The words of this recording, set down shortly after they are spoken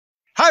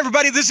Hi,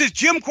 everybody. This is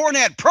Jim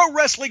Cornette, pro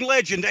wrestling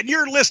legend, and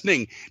you're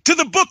listening to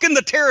the Book in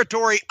the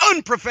Territory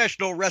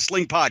Unprofessional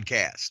Wrestling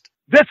Podcast.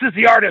 This is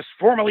the artist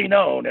formerly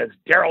known as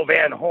Daryl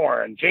Van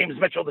Horn, James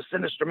Mitchell, the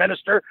Sinister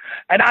Minister,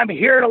 and I'm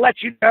here to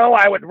let you know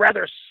I would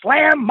rather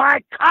slam my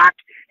cock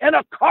in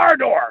a car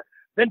door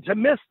than to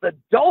miss the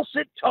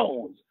dulcet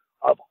tones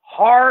of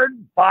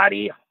Hard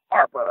Body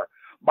Harper,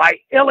 my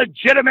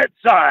illegitimate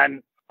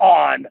son,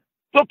 on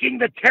Booking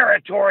the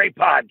Territory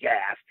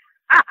podcast.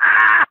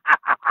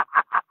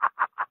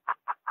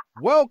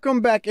 Welcome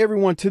back,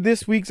 everyone, to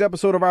this week's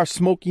episode of our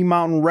Smoky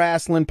Mountain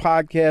Rasslin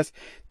podcast.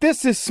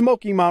 This is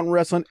Smoky Mountain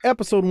Wrestling,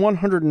 episode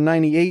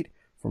 198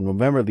 from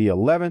November the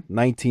 11th,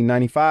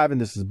 1995, and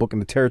this is Booking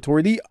the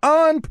Territory, the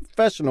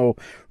unprofessional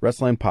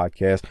wrestling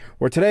podcast,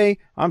 where today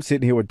I'm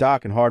sitting here with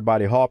Doc and Hard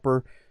Body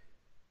Harper,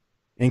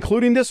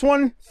 including this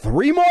one,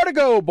 3 more to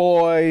go,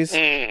 boys.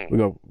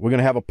 We're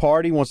gonna have a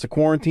party once the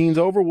quarantine's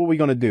over. What are we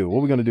gonna do? What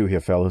are we gonna do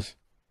here, fellas?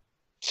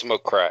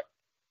 Smoke crack.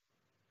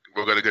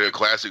 We're going to get a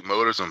Classic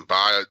Motors and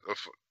buy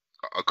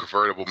a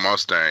convertible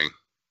Mustang.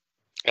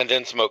 And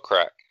then smoke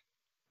crack.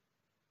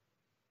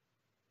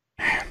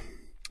 I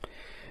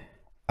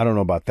don't know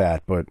about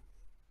that, but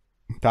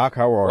Doc,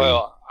 how are you?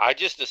 Well, I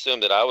just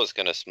assumed that I was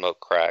going to smoke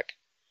crack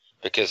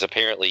because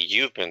apparently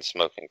you've been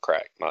smoking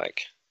crack,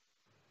 Mike.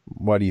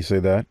 Why do you say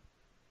that?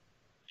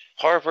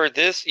 Harvard,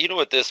 you know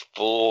what this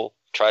fool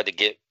tried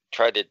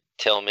to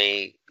tell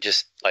me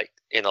just like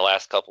in the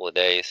last couple of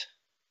days?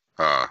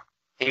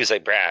 He was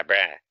like, brah.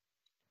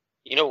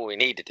 You know what we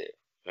need to do?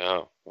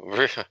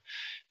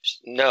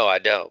 No, I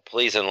don't.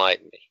 Please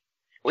enlighten me.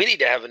 We need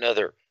to have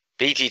another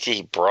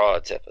BTT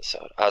Broads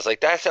episode. I was like,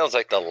 that sounds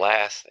like the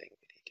last thing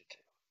we need to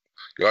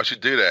do. Y'all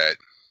should do that.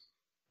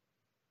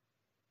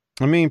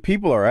 I mean,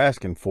 people are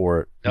asking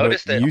for it.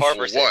 Notice that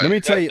Harper said. Let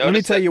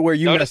me tell you where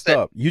you messed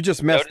up. You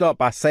just messed up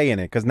by saying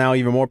it, because now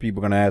even more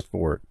people are going to ask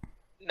for it.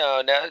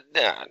 No,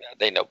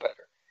 they know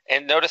better.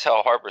 And notice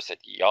how Harper said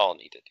y'all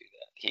need to do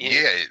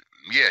that.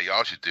 Yeah,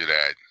 y'all should do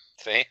that.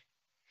 See?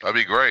 That'd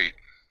be great.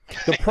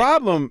 The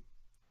problem,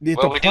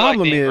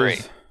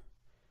 is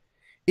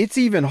it's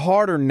even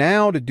harder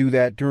now to do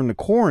that during the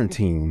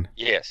quarantine.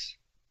 Yes.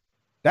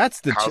 That's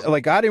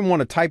I didn't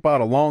want to type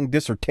out a long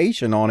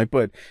dissertation on it,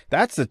 but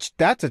that's a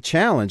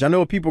challenge. I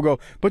know people go,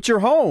 but you're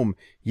home.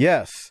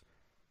 Yes.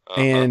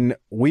 And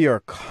we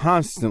are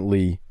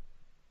constantly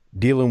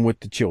dealing with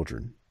the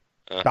children.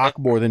 Doc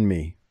more than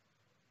me.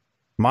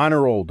 Mine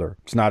are older.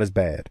 It's not as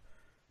bad.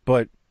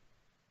 But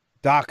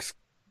Doc's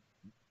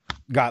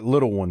got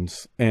little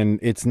ones, and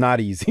it's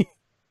not easy.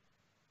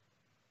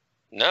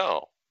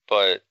 No,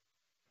 but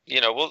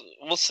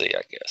we'll see.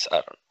 I guess I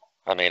don't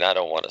know. I mean, I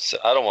don't want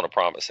to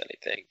promise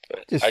anything,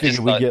 but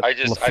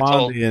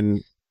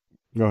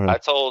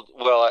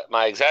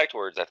my exact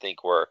words I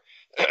think were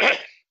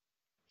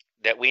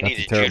that we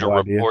needed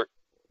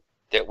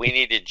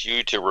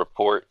you to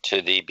report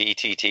to the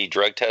BTT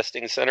drug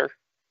testing center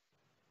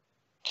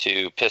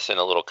to piss in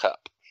a little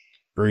cup.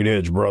 Straight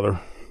edge, brother.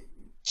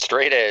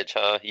 Straight edge,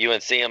 huh? You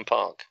and CM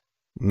Punk.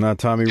 I'm not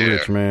Tommy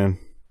Rich, man.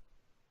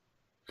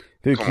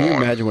 Dude, can you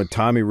imagine when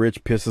Tommy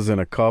Rich pisses in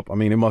a cup? I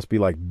mean, it must be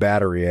like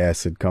battery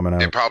acid coming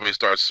out. It probably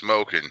starts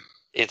smoking.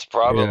 It's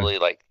probably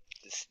like,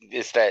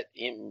 it's that,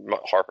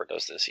 Harper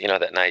does this,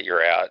 that night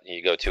you're out and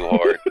you go too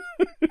hard.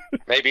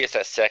 Maybe it's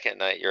that second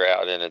night you're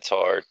out and it's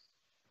hard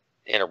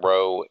in a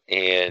row,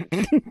 and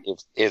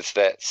it's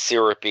that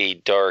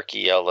syrupy, dark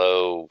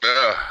yellow.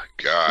 Oh,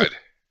 God.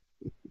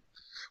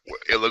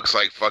 It looks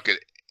like fucking,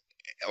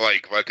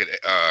 like an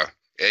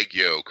egg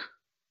yolk.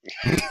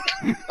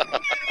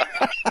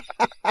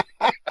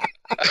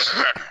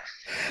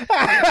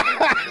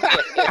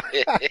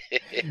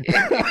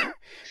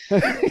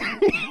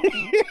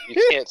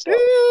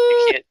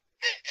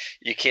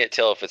 You can't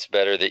tell if it's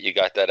better that you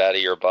got that out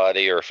of your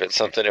body or if it's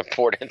something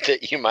important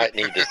that you might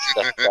need to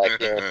stuff back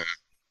in.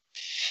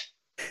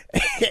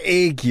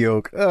 Egg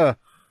yolk. Ugh.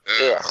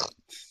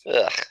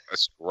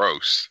 That's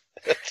gross.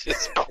 That's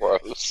just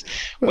gross.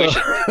 We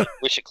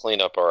should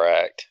clean up our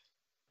act.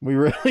 We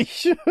really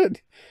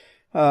should.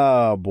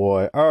 Oh,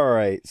 boy. All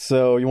right.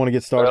 So you want to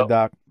get started,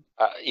 Doc?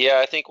 Yeah,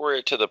 I think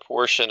we're to the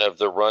portion of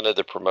the run of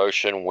the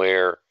promotion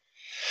where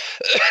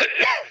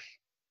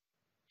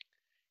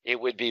it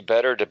would be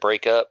better to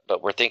break up,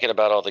 but we're thinking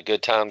about all the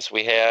good times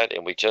we had,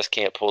 and we just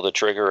can't pull the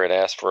trigger and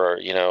ask for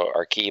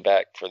our key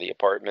back for the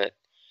apartment.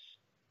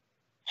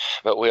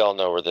 But we all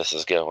know where this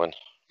is going.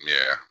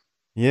 Yeah.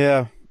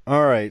 Yeah.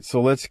 All right.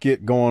 So let's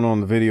get going on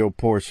the video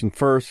portion.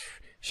 First,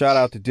 shout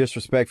out to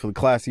Disrespectfully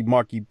Classy,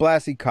 Marky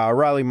Blassie, Kyle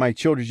Riley, Mike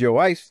Childers, Yo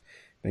Ice.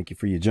 Thank you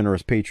for your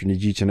generous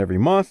patronage each and every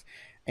month.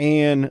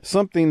 And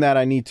something that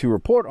I need to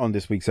report on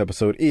this week's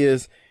episode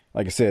is,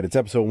 like I said, it's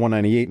episode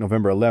 198,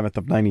 November 11th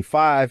of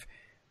 95.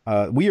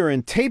 We are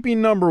in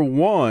taping number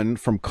 1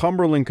 from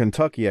Cumberland,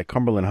 Kentucky at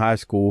Cumberland High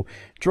School,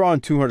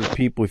 drawing 200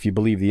 people if you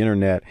believe the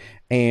internet.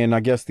 And I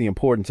guess the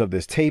importance of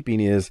this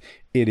taping is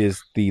it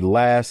is the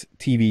last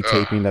TV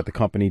taping that the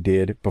company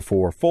did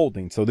before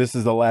folding. So this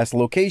is the last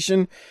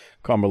location,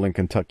 Cumberland,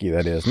 Kentucky,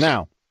 that is.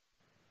 Now,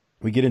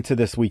 we get into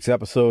this week's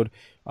episode.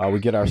 We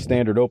get our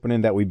standard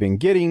opening that we've been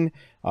getting.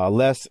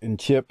 Les and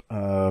Chip,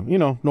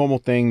 normal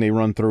thing. They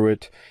run through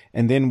it.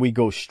 And then we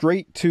go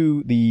straight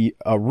to the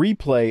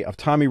replay of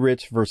Tommy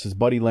Rich versus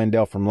Buddy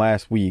Landel from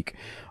last week.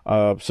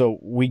 So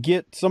we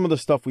get some of the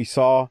stuff we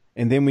saw,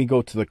 and then we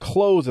go to the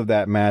close of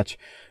that match,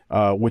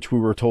 which we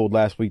were told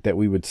last week that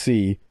we would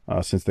see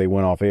since they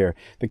went off air.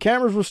 The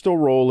cameras were still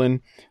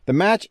rolling. The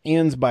match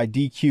ends by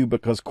DQ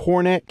because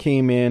Cornette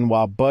came in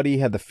while Buddy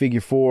had the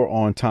figure 4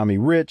 on Tommy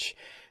Rich.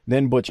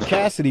 Then Butch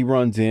Cassidy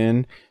runs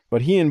in,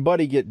 but he and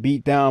Buddy get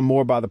beat down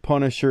more by the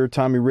Punisher,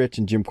 Tommy Rich,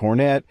 and Jim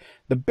Cornette.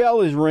 The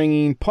bell is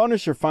ringing.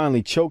 Punisher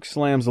finally choke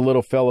slams the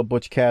little fella,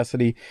 Butch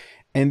Cassidy.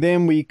 And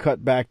then we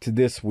cut back to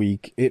this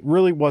week. It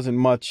really wasn't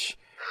much.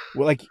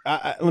 Well,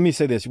 let me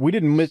say this. We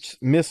didn't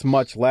miss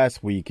much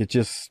last week. It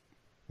just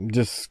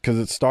because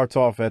it starts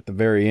off at the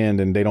very end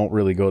and they don't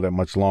really go that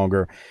much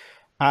longer.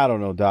 I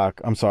don't know,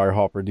 Doc. I'm sorry,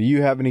 Harper. Do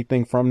you have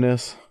anything from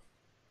this?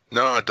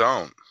 No, I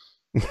don't.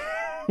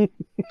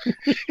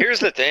 Here's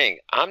the thing.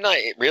 I'm not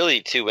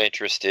really too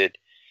interested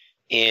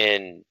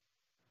in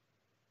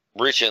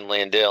Rich and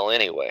Landell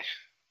anyway.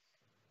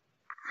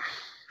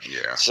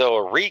 Yeah. So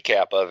a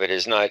recap of it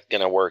is not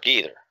going to work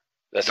either.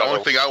 That's the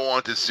only thing I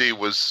wanted to see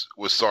was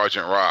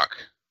Sergeant Rock.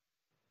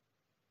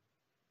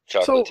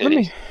 Chocolate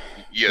titties.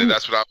 Yeah,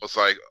 that's what I was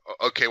like.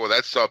 Okay, well,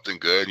 that's something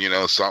good,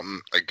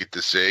 something I get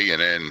to see,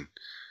 and then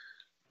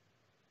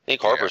I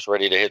think Harper's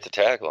ready to hit the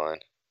tagline.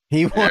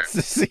 He wants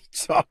to see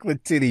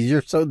chocolate titties.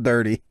 You're so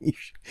dirty.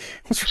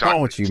 What's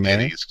wrong with you,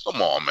 man?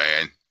 Come on,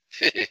 man.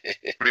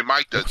 I mean,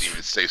 Mike doesn't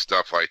even say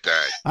stuff like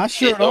that. I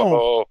sure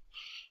don't.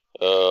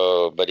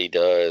 Oh, but he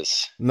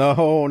does.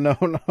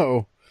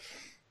 No.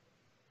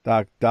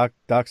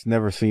 Doc's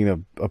never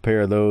seen a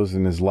pair of those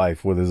in his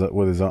life with his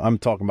own. I'm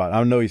talking about.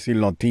 I know he's seen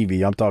it on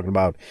TV. I'm talking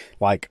about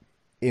like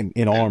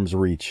in arm's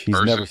reach.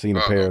 He's never seen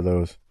a pair of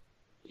those.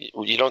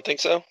 You don't think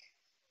so?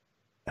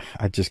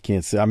 I just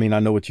can't say. I mean, I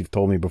know what you've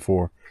told me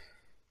before.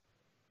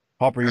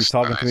 Harper, he was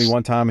talking to me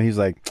one time, and he's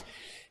like,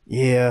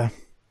 "Yeah,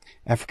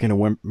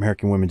 African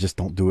American women just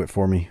don't do it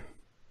for me."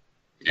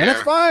 Yeah. And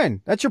that's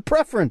fine. That's your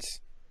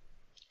preference.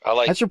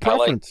 That's your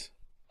preference.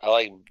 I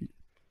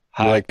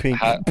like pink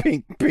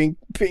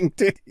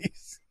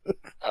titties.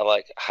 I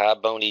like high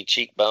bony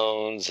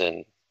cheekbones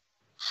and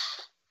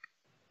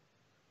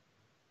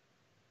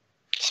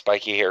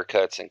spiky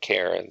haircuts and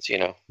Karens,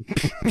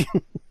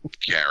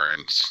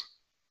 Karens.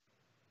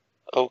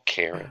 Oh,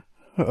 Karen.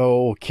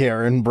 Oh,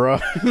 Karen, bro.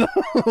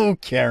 Oh,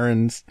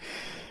 Karens.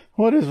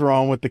 What is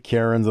wrong with the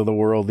Karens of the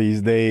world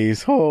these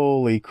days?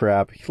 Holy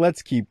crap.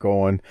 Let's keep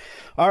going.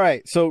 All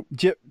right. So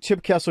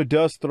Chip Kessler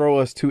does throw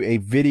us to a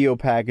video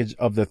package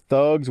of the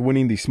Thugs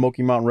winning the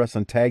Smoky Mountain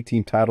Wrestling Tag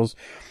Team titles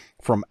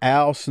from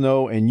Al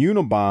Snow and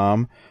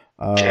Unabomb.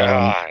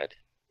 God.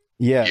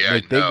 Yeah,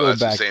 they go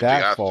back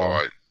that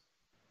far.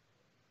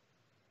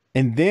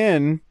 And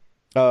then,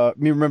 you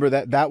remember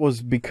that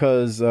was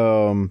because,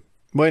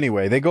 well,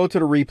 anyway, they go to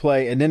the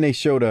replay, and then they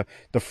show the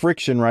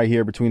friction right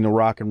here between the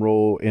Rock and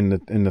Roll and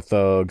the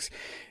Thugs.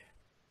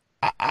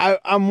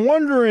 I'm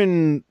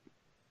wondering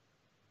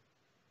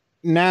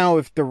now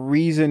if the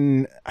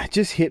reason it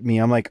just hit me.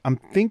 I'm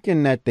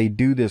thinking that they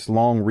do this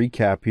long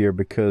recap here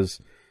because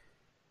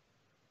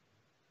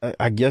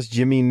I guess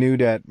Jimmy knew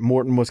that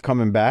Morton was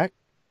coming back,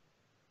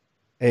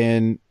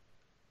 and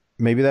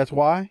maybe that's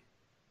why.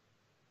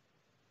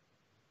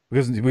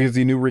 Because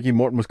he knew Ricky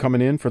Morton was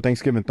coming in for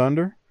Thanksgiving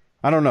Thunder.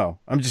 I don't know.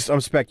 I'm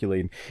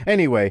speculating.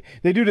 Anyway,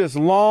 they do this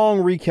long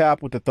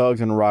recap with the Thugs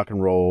and the Rock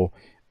and Roll.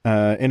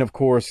 And of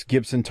course,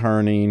 Gibson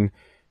turning.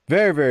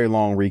 Very, very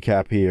long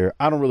recap here.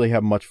 I don't really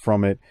have much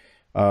from it.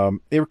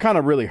 It kind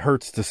of really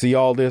hurts to see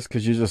all this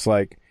because you're just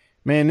like,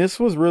 man, this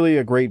was really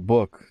a great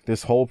book,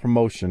 this whole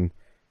promotion.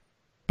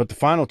 But the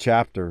final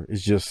chapter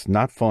is just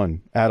not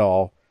fun at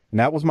all. And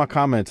that was my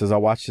comments as I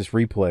watched this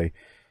replay.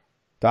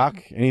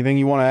 Doc, anything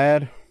you want to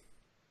add?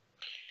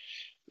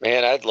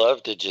 Man, I'd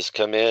love to just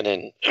come in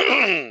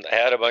and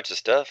add a bunch of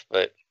stuff,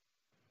 but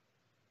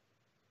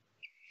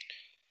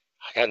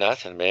I got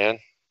nothing, man.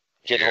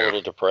 Getting a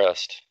little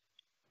depressed.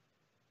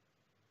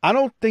 I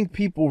don't think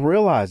people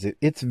realize it.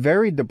 It's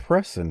very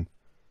depressing.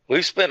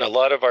 We've spent a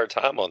lot of our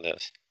time on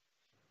this.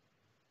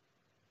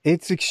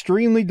 It's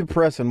extremely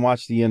depressing.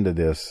 Watch the end of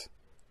this.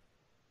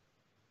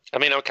 I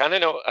mean, I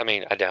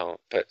don't,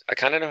 but I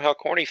kind of know how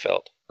Corny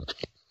felt.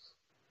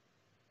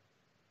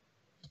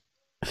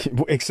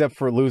 Except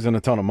for losing a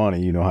ton of money,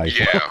 you know how you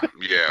feel.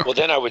 Yeah. Well,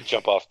 then I would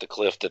jump off the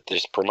cliff that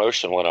this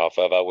promotion went off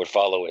of. I would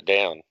follow it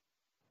down.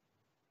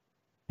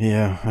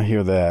 Yeah, I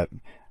hear that.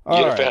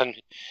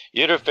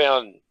 You'd have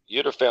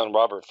found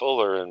Robert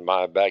Fuller in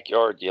my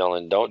backyard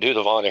yelling, "Don't do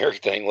the Von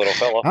Erich thing, little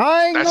fella."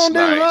 I ain't gonna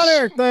do the Von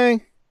Erich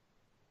thing.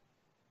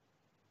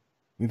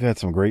 We've had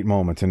some great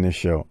moments in this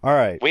show. All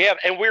right. We have,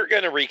 and we're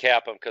going to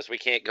recap them because we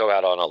can't go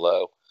out on a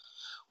low.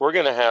 We're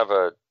going to have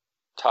a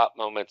top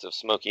moments of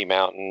Smoky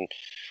Mountain.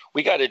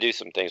 We got to do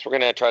some things. We're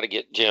going to try to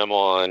get Jim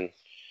on,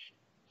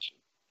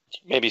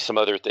 maybe some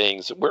other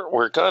things.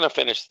 We're going to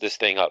finish this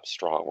thing up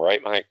strong,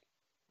 right, Mike?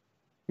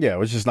 Yeah,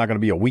 it's just not going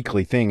to be a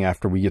weekly thing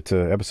after we get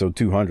to episode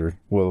 200.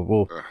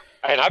 We'll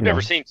and I've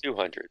never seen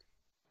 200.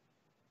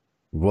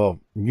 Well,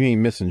 you ain't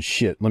missing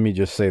shit. Let me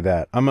just say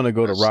that. I'm going to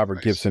go to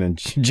Robert Gibson and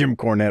Jim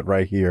Cornette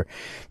right here.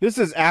 This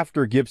is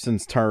after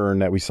Gibson's turn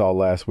that we saw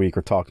last week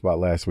or talked about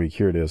last week.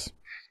 Here it is.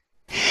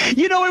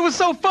 You know, it was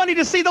so funny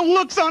to see the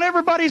looks on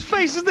everybody's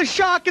faces, the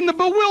shock and the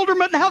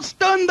bewilderment and how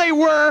stunned they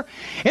were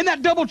in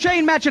that double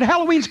chain match at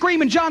Halloween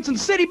Scream in Johnson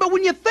City. But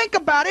when you think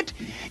about it,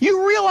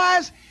 you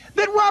realize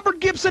that Robert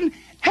Gibson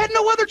had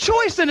no other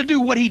choice than to do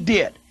what he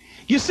did.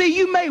 You see,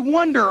 you may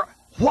wonder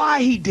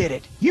why he did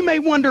it. You may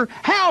wonder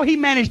how he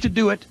managed to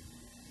do it.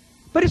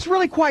 But it's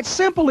really quite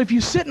simple if you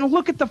sit and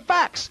look at the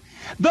facts.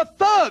 The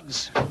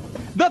thugs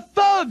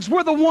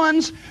were the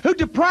ones who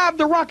deprived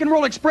the Rock and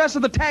Roll Express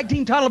of the tag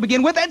team title to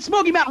begin with, and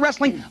Smoky Mountain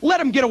Wrestling let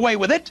them get away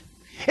with it.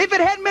 If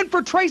it hadn't been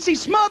for Tracy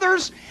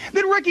Smothers,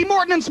 then Ricky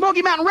Morton and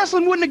Smoky Mountain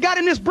Wrestling wouldn't have got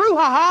in this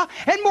brouhaha,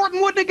 and Morton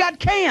wouldn't have got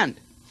canned.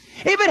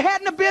 If it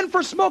hadn't have been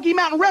for Smoky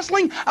Mountain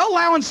Wrestling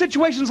allowing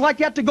situations like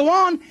that to go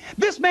on,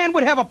 this man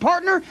would have a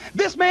partner.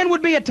 This man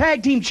would be a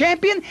tag team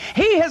champion.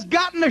 He has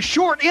gotten the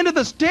short end of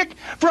the stick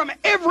from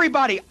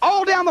everybody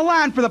all down the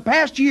line for the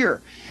past year.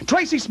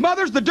 Tracy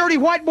Smothers, the Dirty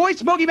White Boy,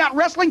 Smoky Mountain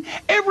Wrestling,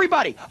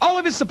 everybody, all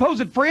of his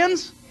supposed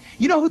friends.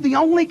 You know who the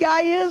only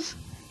guy is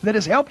that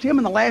has helped him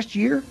in the last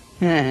year?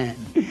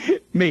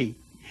 Me,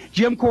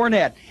 Jim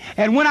Cornette.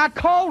 And when I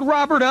called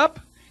Robert up,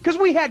 because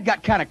we had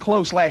got kind of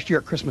close last year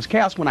at Christmas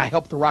Chaos when I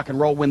helped the Rock and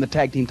Roll win the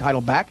tag team title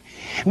back.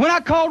 When I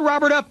called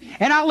Robert up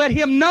and I let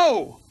him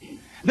know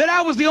that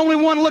I was the only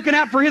one looking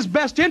out for his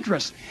best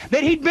interests,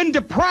 that he'd been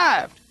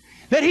deprived,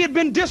 that he had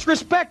been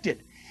disrespected,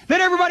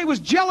 that everybody was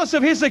jealous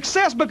of his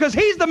success because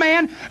he's the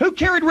man who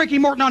carried Ricky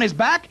Morton on his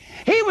back.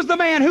 He was the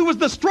man who was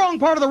the strong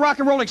part of the Rock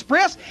and Roll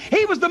Express.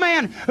 He was the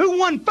man who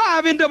won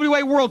 5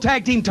 NWA World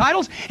Tag Team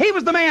titles. He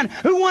was the man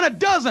who won a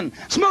dozen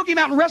Smoky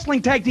Mountain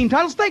Wrestling Tag Team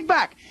titles. Think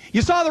back.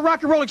 You saw the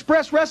Rock and Roll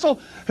Express wrestle.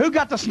 Who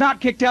got the snot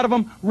kicked out of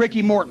him?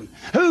 Ricky Morton.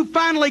 Who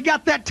finally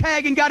got that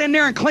tag and got in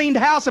there and cleaned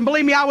house? And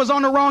believe me, I was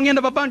on the wrong end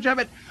of a bunch of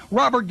it.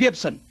 Robert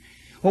Gibson.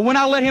 Well, when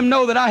I let him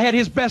know that I had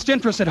his best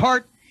interest at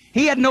heart,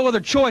 he had no other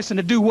choice than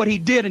to do what he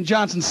did in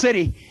Johnson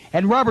City.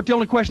 And Robert, the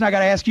only question I got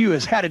to ask you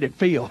is, how did it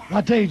feel?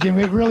 I tell you,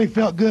 Jimmy, it really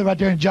felt good right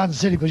there in Johnson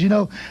City because, you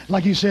know,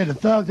 like you said, the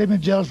Thugs, they've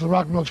been jealous of the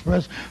Rock and Roll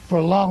Express for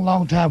a long,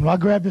 long time. When I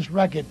grabbed this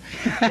racket,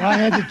 when I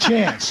had the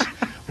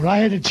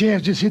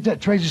chance, just hit that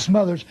Tracy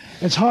Smothers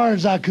as hard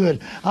as I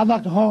could. I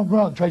knocked a home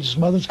run, Tracy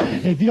Smothers.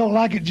 And if you don't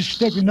like it, just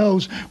stick your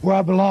nose where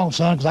I belong,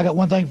 son, because I got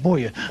one thing for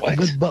you, a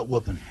good butt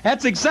whooping.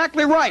 That's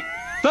exactly right.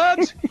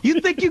 Thugs,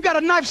 you think you got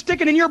a knife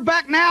sticking in your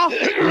back now?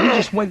 You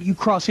just wait till you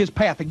cross his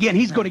path again.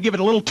 He's going to give it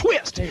a little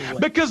twist.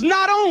 Because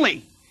not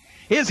only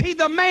is he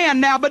the man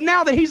now, but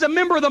now that he's a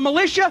member of the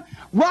militia,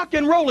 Rock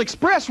and Roll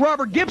Express,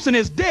 Robert Gibson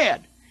is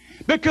dead.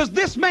 Because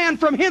this man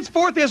from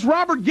henceforth is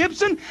Robert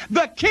Gibson,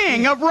 the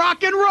king of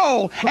rock and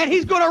roll. And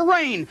he's going to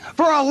reign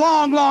for a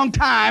long, long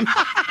time.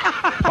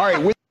 All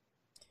right.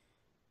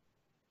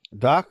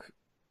 Doc,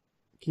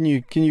 can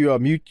you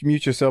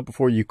mute yourself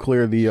before you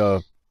clear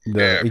the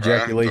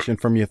ejaculation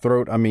from your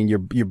throat? I mean,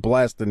 you're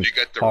blasting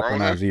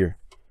Hawkeye's ear.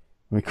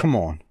 I mean, come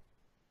on.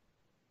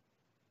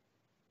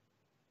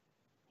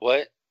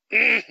 What?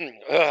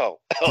 Oh.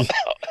 Of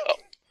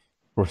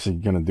course, he's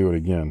gonna do it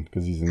again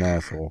because he's an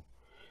asshole.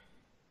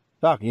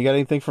 Doc, you got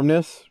anything from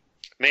this?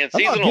 Man,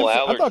 seasonal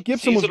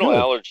allergies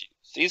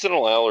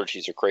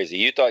are crazy.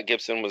 You thought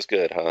Gibson was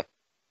good, huh?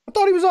 I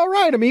thought he was all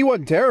right. I mean, he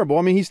wasn't terrible.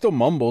 I mean, he still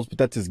mumbles, but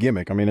that's his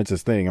gimmick. I mean, it's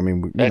his thing. I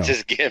mean, that's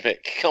his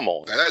gimmick. Come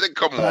on.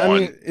 Come on. I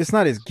mean, it's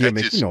not his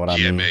gimmick. You know what I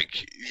mean?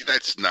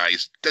 That's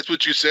nice. That's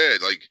what you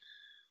said. Like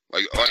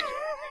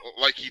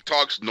he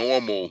talks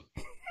normal.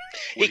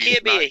 He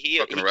can't be a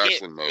heel.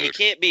 He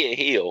can't be a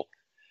heel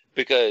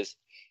because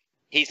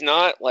he's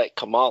not like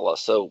Kamala.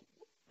 So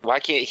why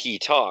can't he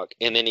talk?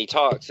 And then he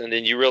talks, and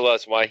then you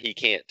realize why he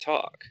can't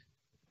talk.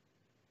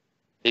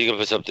 He's gonna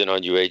put something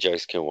on you,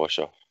 Ajax can wash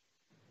off.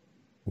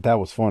 That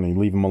was funny.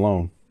 Leave him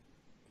alone.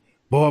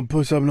 Boy, I'm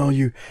put something on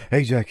you.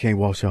 Ajax can't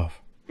wash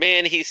off.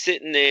 Man, he's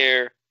sitting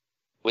there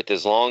with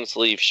his long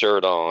sleeve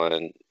shirt on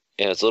and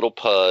his little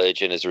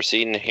pudge and his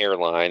receding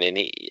hairline, and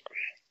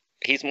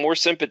he's more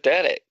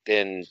sympathetic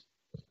than.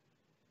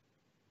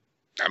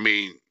 I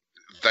mean,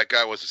 that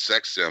guy was a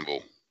sex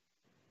symbol.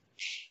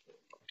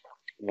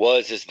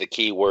 Was is the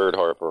key word,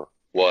 Harper.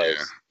 Was.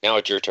 Yeah. Now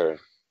it's your turn.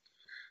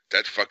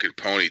 That fucking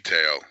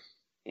ponytail.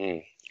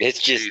 It's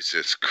just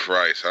Jesus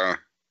Christ, huh?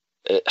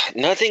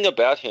 Nothing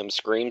about him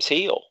screams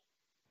heel.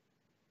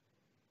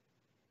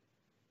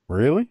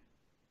 Really?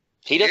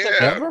 He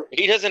doesn't.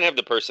 He doesn't have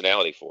the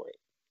personality for it.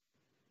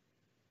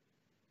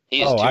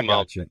 He is too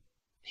mild.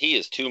 He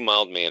is too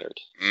mild mannered.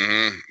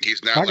 Mm-hmm.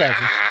 He's not like.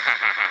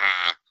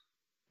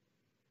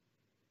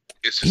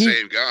 It's the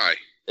same guy.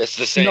 It's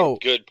the same. No.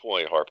 Good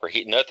point, Harper.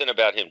 Nothing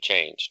about him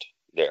changed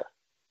there.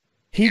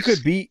 He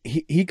could be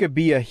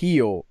a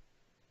heel,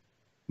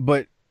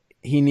 but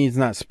he needs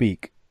not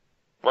speak.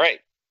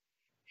 Right.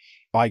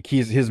 Like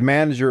his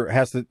manager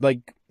has to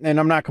and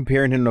I'm not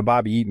comparing him to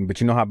Bobby Eaton,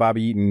 but you know how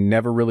Bobby Eaton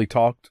never really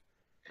talked?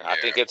 I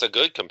think it's a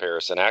good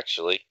comparison,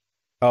 actually.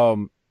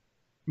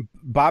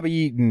 Bobby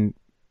Eaton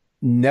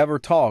never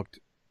talked.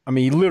 I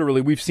mean,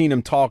 literally, we've seen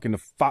him talk in the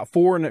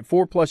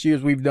 4+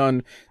 years we've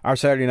done our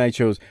Saturday night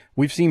shows.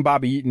 We've seen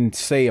Bobby Eaton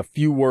say a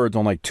few words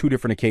on like 2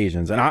 different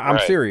occasions. And I'm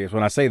serious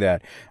when I say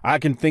that. I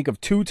can think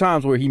of 2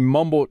 times where he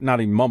not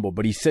even mumbled,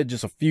 but he said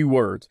just a few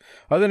words.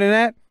 Other than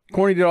that,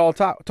 Corny did all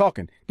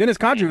talking. Dennis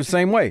Condrey was the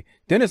same way.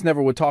 Dennis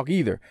never would talk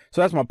either.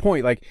 So that's my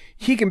point. Like,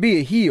 he can be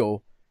a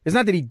heel. It's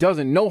not that he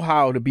doesn't know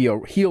how to be a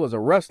heel as a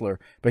wrestler,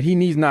 but he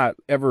needs not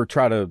ever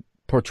try to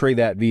portray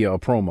that via a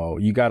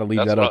promo. You got to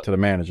leave that up to the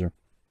manager.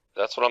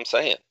 That's what I'm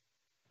saying.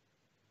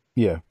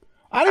 Yeah.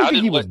 I didn't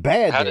think he was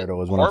bad there,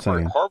 though, is what I'm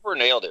saying. Harper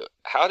nailed it.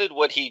 How did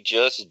what he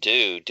just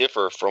do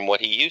differ from what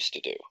he used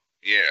to do?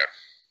 Yeah.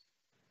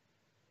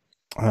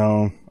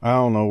 I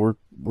don't know.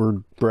 We're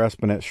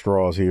grasping at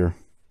straws here.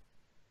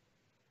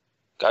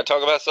 Got to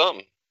talk about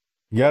something.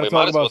 You got to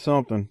talk about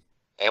something.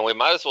 And we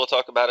might as well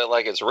talk about it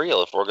like it's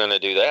real if we're going to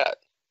do that.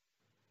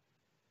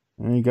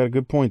 Well, you got a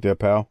good point there,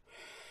 pal.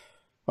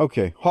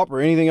 Okay. Harper,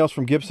 anything else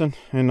from Gibson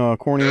and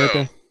Corny right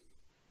there?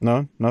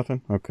 No?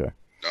 Nothing? Okay.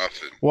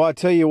 Nothing. Well, I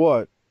tell you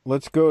what.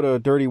 Let's go to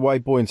Dirty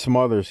White Boy and some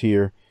others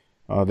here.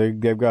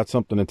 They've got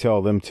something to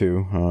tell them,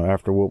 too,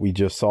 after what we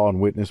just saw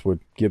and witnessed with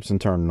Gibson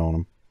turning on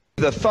them.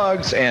 The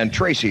Thugs and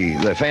Tracy,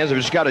 the fans have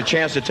just got a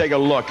chance to take a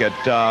look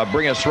at,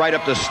 bring us right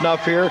up to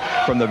snuff here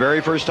from the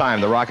very first time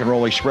the Rock and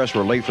Roll Express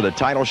were late for the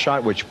title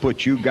shot, which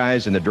put you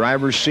guys in the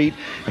driver's seat,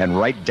 and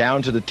right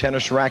down to the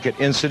tennis racket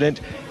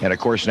incident. And, of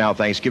course, now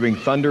Thanksgiving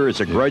Thunder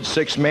is a grudge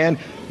 6-man.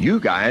 You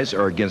guys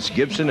are against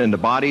Gibson and the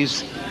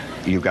Bodies.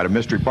 You've got a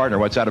mystery partner.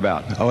 What's that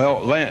about? Oh,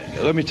 well,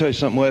 let me tell you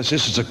something, Wes.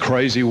 This is a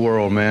crazy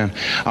world, man.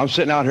 I'm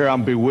sitting out here.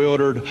 I'm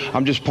bewildered.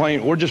 We're just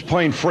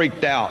plain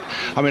freaked out.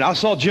 I mean, I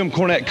saw Jim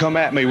Cornette come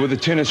at me with a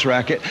tennis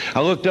racket.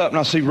 I looked up and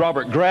I see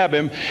Robert grab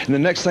him, and the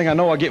next thing I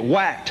know, I get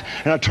whacked.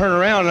 And I turn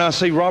around and I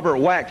see Robert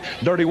whacked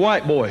Dirty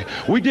White Boy.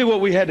 We did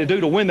what we had to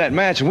do to win that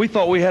match, and we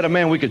thought we had a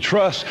man we could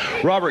trust.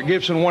 Robert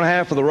Gibson, one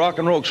half of the Rock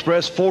and Roll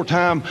Express,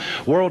 4-time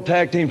World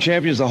Tag Team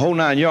Champions, the whole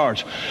 9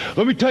 yards.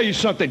 Let me tell you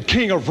something,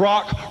 King of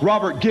Rock,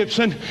 Robert Gibson.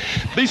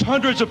 These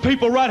hundreds of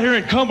people right here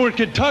in Cumberland,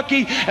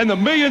 Kentucky, and the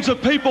millions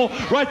of people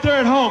right there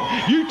at home,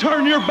 you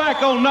turn your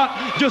back on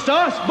not just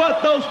us,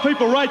 but those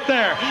people right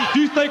there. Do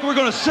you think we're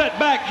going to sit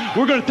back?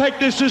 We're going to take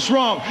this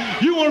wrong.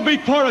 You want to be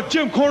part of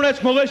Jim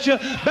Cornette's militia?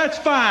 That's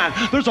fine.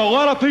 There's a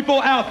lot of people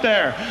out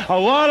there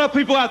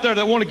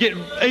that want to get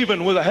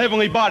even with the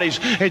Heavenly Bodies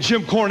and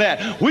Jim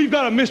Cornette. We've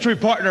got a mystery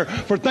partner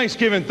for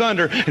Thanksgiving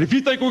Thunder, and if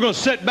you think we're going to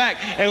sit back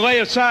and lay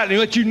aside and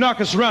let you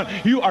knock us around,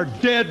 you are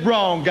dead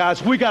wrong,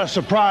 guys. We got a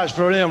surprise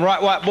for them,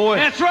 right, White Boy?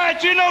 That's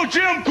right. You know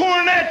Jim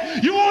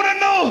Cornette. You want to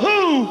know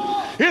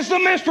who is the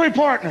mystery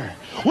partner?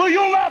 Well,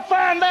 you'll not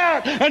find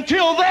out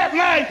until that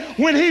night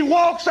when he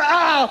walks the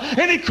aisle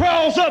and he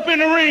crawls up in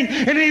the ring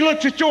and he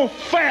looks at your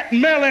fat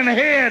melon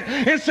head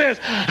and says,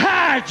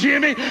 "Hi,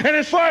 Jimmy." And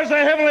as far as the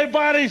Heavenly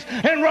Bodies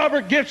and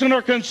Robert Gibson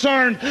are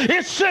concerned,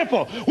 it's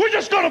simple. We're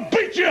just going to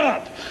beat you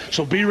up.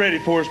 So be ready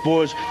for us,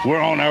 boys. We're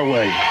on our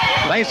way.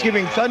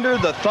 Thanksgiving Thunder,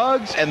 the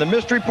Thugs, and the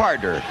mystery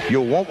partner. You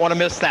won't want to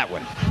miss that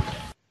one.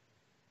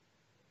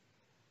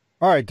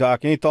 All right,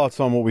 Doc, any thoughts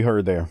on what we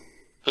heard there?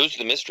 Who's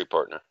the mystery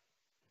partner?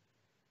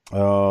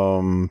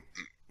 We'll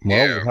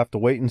have to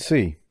wait and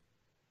see.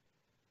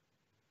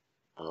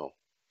 Oh,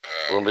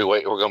 we're gonna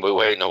be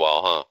waiting a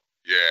while, huh?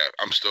 Yeah,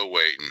 I'm still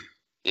waiting.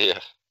 Yeah,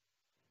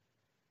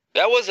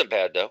 that wasn't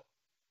bad though.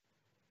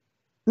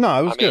 No,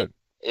 it was good.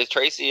 Is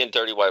Tracy and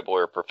Dirty White Boy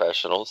are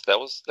professionals? That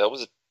was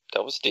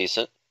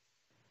decent.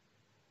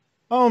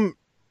 And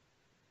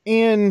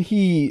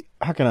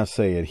how can I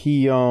say it?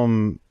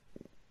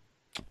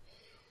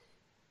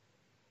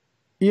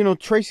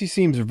 Tracy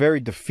seems very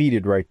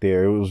defeated right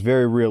there. It was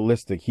very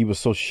realistic. He was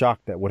so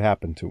shocked at what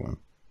happened to him.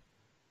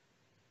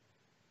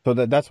 So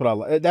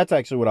that's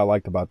actually what I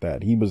liked about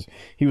that. He was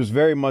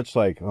very much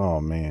like, oh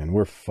man,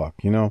 we're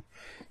fucked,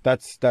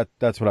 That's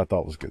what I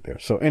thought was good there.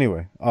 So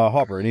anyway,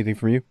 Harper, anything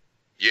from you?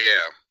 Yeah.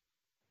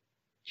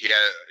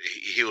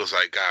 He was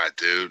like, God,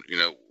 dude,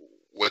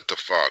 what the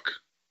fuck?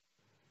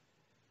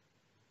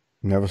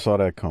 Never saw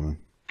that coming.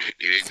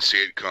 He didn't see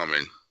it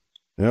coming.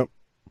 Yep.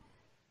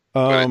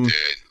 But it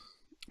did.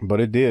 But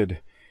it did.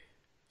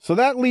 So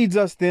that leads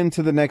us then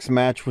to the next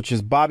match, which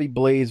is Bobby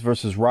Blaze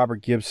versus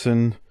Robert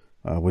Gibson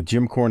with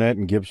Jim Cornette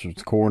in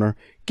Gibson's corner.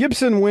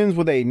 Gibson wins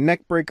with a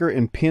neckbreaker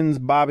and pins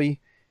Bobby.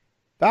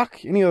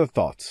 Doc, any other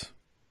thoughts?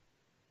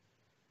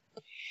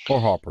 Or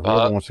Harper,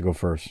 whoever wants to go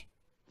first.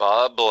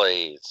 Bob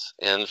Blaze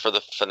in for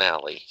the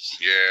finale.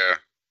 Yeah.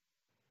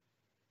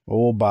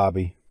 Oh,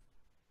 Bobby.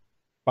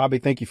 Bobby,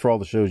 thank you for all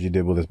the shows you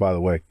did with us, by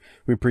the way.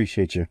 We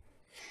appreciate you.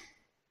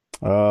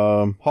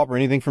 Harper,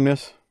 anything from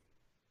this?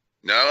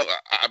 No,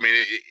 I mean,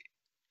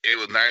 it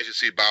was nice to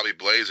see Bobby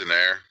Blaze in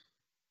there,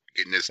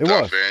 getting his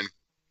stuff in.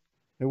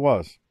 It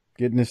was.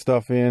 Getting his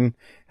stuff in,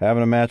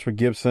 having a match with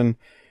Gibson.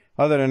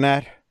 Other than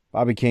that,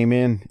 Bobby came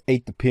in,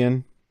 ate the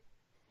pin.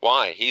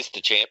 Why? He's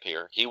the champ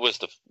here. He was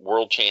the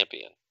world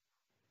champion.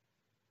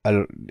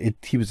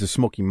 he was the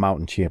Smoky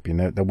Mountain champion.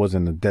 That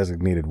wasn't a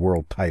designated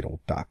world title,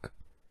 Doc.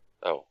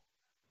 Oh.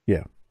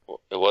 Yeah.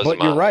 It wasn't.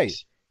 But you're right.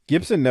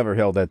 Gibson never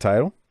held that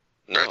title.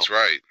 No. That's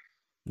right.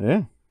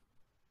 Yeah.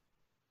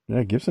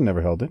 Yeah, Gibson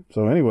never held it.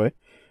 So anyway,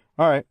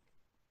 all right.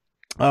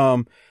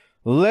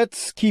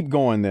 Let's keep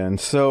going then.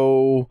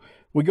 So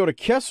we go to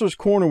Kessler's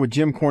Corner with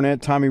Jim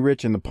Cornette, Tommy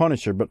Rich, and the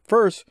Punisher. But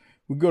first,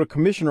 we go to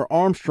Commissioner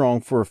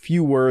Armstrong for a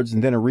few words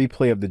and then a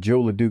replay of the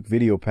Joe LeDuc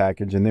video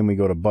package, and then we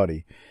go to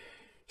Buddy.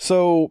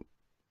 So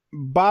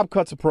Bob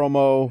cuts a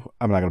promo.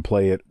 I'm not going to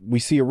play it. We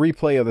see a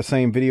replay of the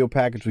same video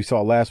package we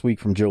saw last week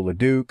from Joe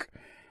LeDuc.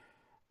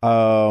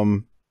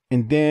 And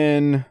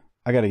then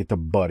I got to get to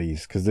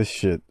Buddy's because this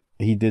shit,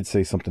 he did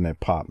say something that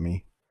popped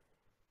me.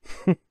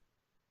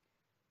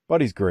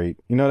 Buddy's great.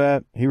 You know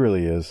that? He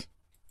really is.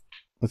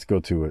 Let's go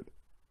to it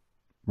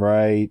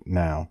right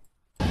now.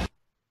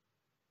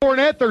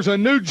 Cornette, there's a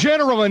new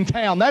general in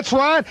town. That's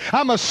right.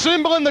 I'm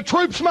assembling the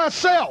troops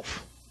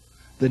myself.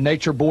 The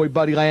Nature Boy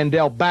Buddy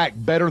Landell back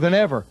better than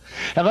ever.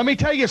 And let me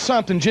tell you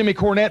something, Jimmy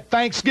Cornette,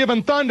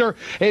 Thanksgiving Thunder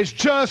is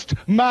just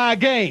my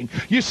game.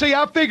 You see,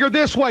 I figure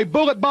this way,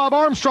 Bullet Bob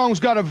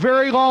Armstrong's got a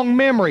very long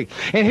memory,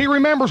 and he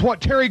remembers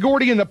what Terry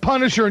Gordy and the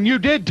Punisher and you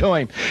did to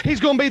him. He's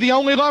going to be the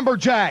only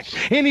lumberjack.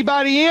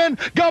 Anybody in,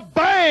 go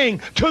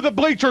bang to the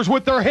bleachers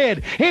with their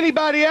head.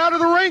 Anybody out of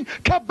the ring,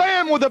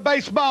 kabam with a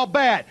baseball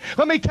bat.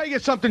 Let me tell you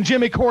something,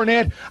 Jimmy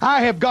Cornette,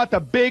 I have got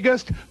the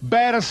biggest,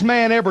 baddest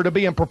man ever to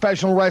be in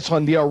professional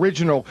wrestling, the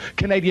original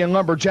Canadian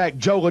lumberjack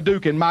Joe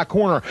LeDuc in my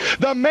corner.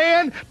 The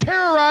man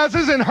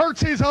terrorizes and hurts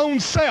his own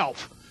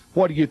self.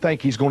 What do you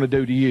think he's going to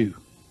do to you?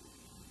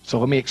 So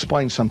let me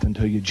explain something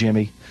to you,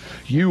 Jimmy.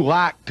 You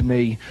liked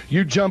me.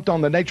 You jumped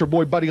on the Nature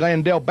Boy Buddy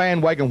Landell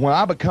bandwagon when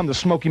I become the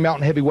Smoky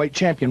Mountain Heavyweight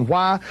Champion.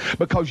 Why?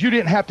 Because you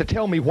didn't have to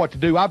tell me what to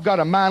do. I've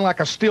got a mind like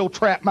a steel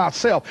trap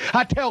myself.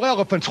 I tell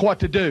elephants what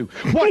to do,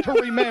 what to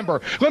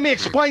remember. Let me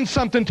explain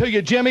something to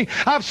you, Jimmy.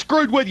 I've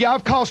screwed with you.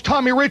 I've cost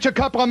Tommy Rich a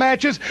couple of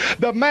matches.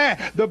 The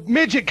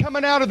midget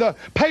coming out of the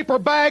paper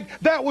bag,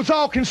 that was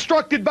all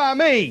constructed by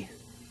me.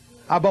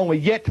 I've only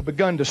yet to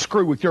begun to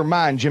screw with your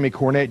mind, Jimmy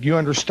Cornette. You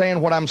understand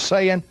what I'm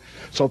saying?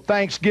 So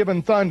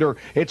Thanksgiving Thunder,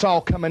 it's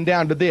all coming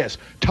down to this.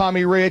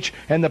 Tommy Rich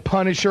and the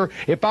Punisher.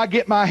 If I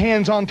get my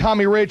hands on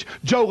Tommy Rich,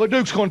 Joe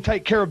LeDuc's going to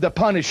take care of the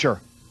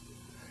Punisher.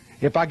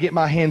 If I get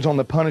my hands on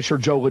the Punisher,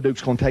 Joe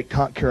LeDuc's going to take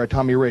care of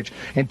Tommy Rich.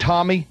 And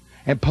Tommy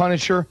and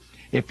Punisher,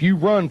 if you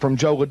run from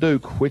Joe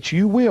LeDuc, which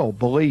you will,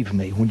 believe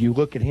me, when you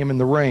look at him in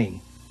the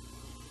ring,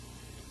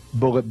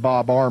 Bullet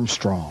Bob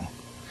Armstrong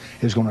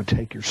is going to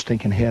take your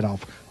stinking head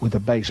off with a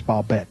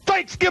baseball bat.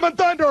 Thanksgiving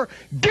Thunder,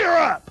 gear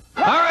up!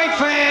 All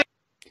right,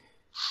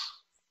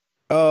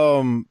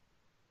 fans.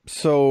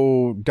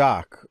 So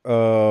Doc,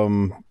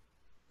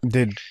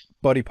 did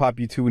Buddy pop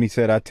you too when he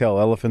said, "I tell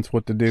elephants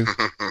what to do"?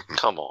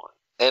 Come on.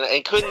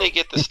 And couldn't they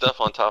get the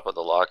stuff on top of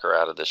the locker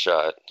out of the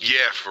shot?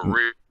 Yeah, for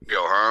real,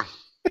 huh?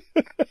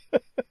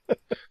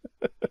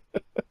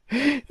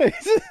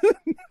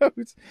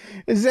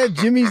 Is that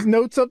Jimmy's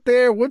notes up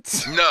there? No,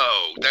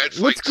 that's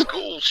like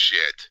school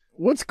shit.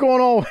 What's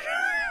going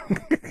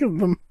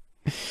on?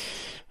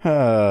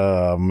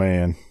 Oh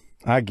man,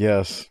 I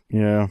guess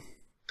yeah.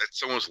 That's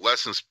someone's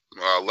lesson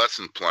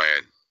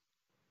plan.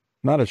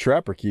 Not a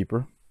trapper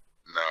keeper.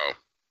 No.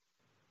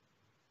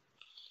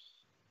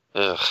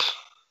 Ugh.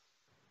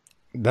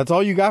 That's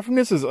all you got from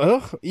this is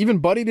ugh. Even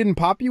Buddy didn't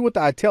pop you with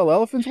the "I tell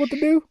elephants what to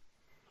do"?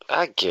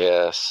 I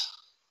guess.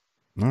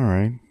 All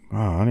right. Oh,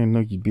 I didn't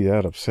know you'd be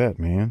that upset,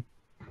 man.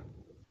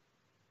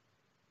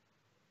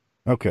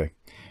 Okay.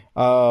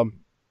 Hopper,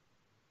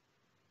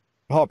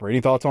 any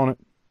thoughts on it?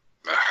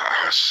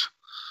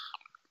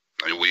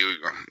 I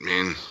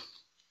mean,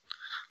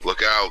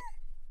 look out.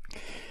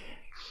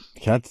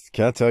 Can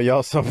I tell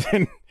y'all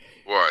something?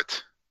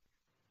 What?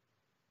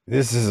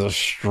 This is a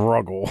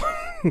struggle.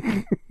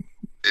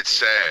 It's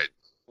sad.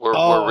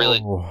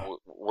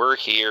 We're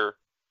here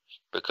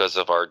because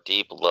of our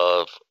deep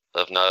love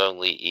of not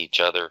only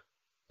each other,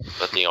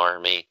 but the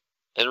Army,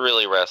 and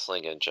really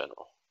wrestling in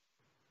general.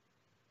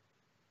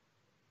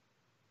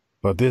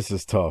 But this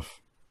is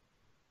tough.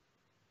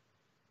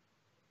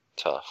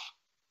 Tough.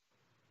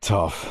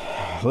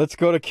 Let's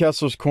go to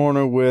Kessler's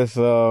Corner with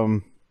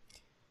Cracky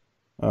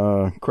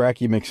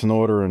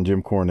McSnorter and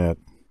Jim Cornette.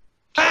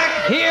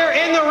 Back here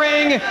in the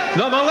ring,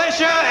 the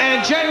militia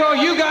and General,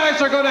 you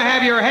guys are going to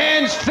have your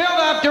hands filled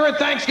up during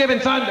Thanksgiving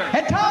Thunder.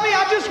 And Tommy,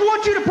 I just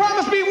want you to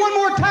promise me one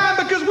more time,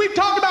 because we've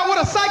talked about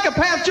what a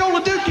psychopath Joe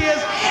LeDuc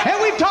is,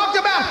 and we've talked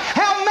about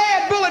how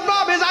mad Bullet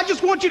Bob is. I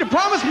just want you to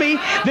promise me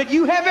that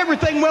you have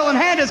everything well in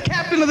hand as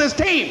captain of this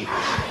team.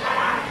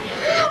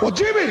 Well,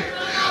 Jimmy,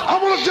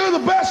 I'm going to do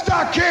the best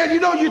I can. You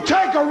know, you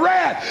take a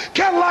rat,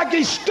 kind of like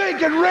these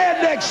stinking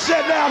rednecks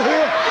sitting out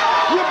here.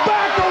 You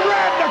back a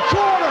rat in the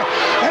corner,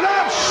 and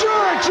I'm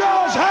sure at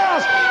y'all's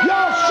house,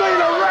 y'all seen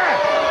a rat.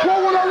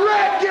 Well, when a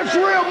rat gets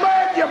real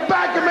mad, you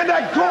back him in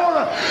that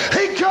corner.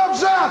 He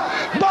comes out,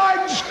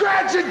 biting,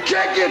 scratching,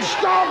 kicking,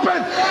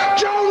 stomping.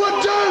 Joe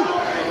LeDuc,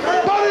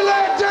 Buddy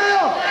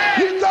Landell,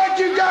 you think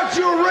you got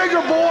you a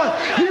ringer, boy?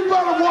 You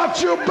better watch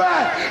want you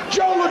back.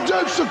 Joe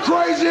LeDuc's the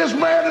craziest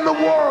man in the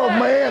world,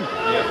 man.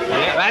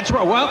 Yeah, that's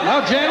right. Well,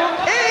 General.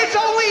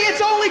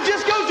 It's only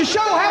just goes to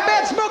show how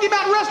bad Smoky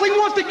Mountain Wrestling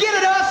wants to get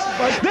at us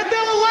that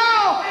they'll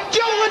allow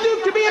Joe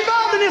LeDuc to be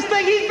involved in this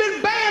thing. He's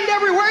been banned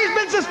everywhere. He's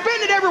been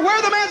suspended everywhere.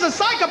 The man's a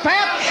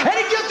psychopath, and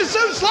he just as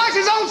soon slice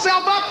his own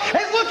self up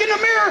as look in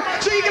the mirror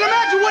so you can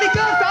imagine what he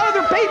does to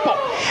other people.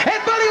 And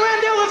Buddy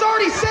Landell has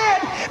already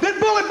said that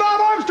Bullet Bob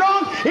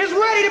Armstrong is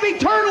ready to be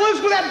turned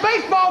loose with that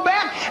baseball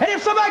bat, and if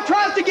somebody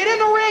tries to get in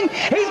the ring,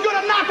 he's going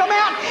to knock them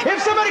out.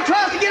 If somebody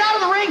tries to get out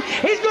of the ring,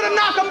 he's going to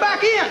knock them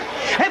back in.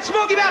 And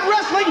Smoky Mountain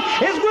Wrestling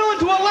is willing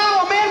to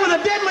allow a man with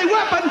a deadly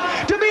weapon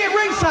to be at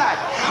ringside.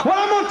 Well,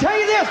 I'm going to tell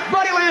you this,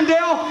 Buddy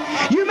Landell.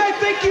 You may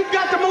think you've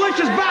got the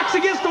militia's backs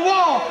against the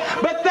wall,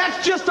 but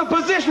that's just a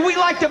position we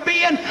like to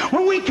be in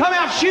when we come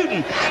out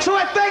shooting. So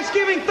at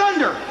Thanksgiving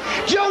Thunder,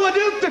 Joe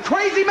LeDuc, the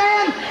crazy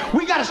man,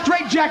 we got a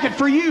straight jacket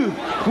for you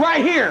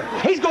right here.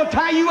 He's going to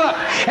tie you up.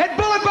 And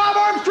Bullet Bob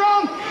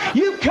Armstrong,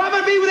 you've come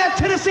at me with that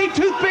Tennessee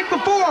toothpick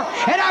before,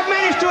 and I've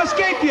managed to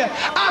escape you.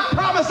 I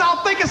promise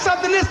I'll think of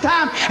something this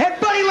time. And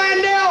Buddy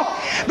Landell,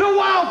 the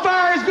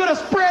wildfire is going to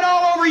spread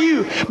all over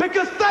you,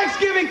 because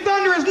Thanksgiving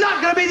Thunder is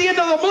not going to be the end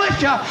of the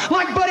militia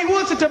like Buddy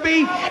wants it to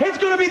be. It's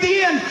going to be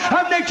the end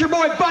of Nature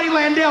Boy Buddy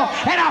Landell,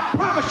 and I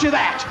promise you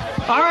that.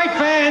 All right,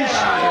 fans.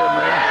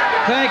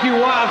 Thank you,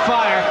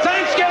 Wildfire.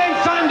 Thanksgiving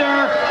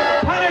Thunder,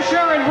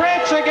 Punisher and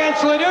Rich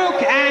against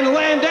LeDuc and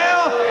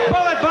Landell.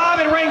 Bullet Bob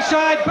at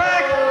ringside,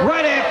 back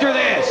right after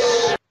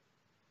this.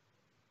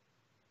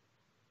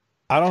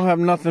 I don't have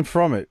nothing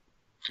from it.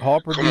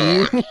 Harper, do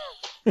you?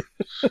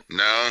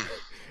 No.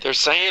 They're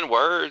saying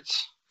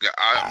words. Yeah,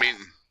 I mean,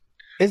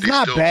 it's they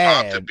not still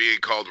bad. pop to being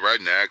called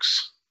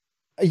rednecks.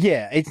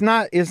 Yeah, it's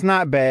not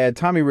bad.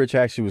 Tommy Rich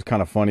actually was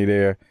kind of funny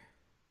there.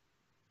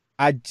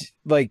 I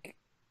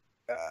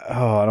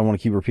don't want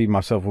to keep repeating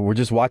myself, but we're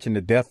just watching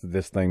the death of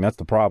this thing. That's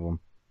the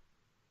problem.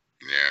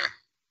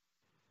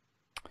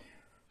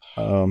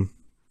 Yeah.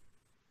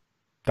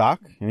 Doc,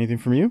 anything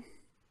from you?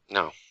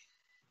 No.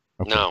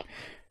 Okay. No.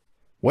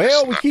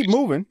 Well, we keep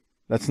moving.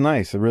 That's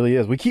nice. It really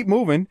is. We keep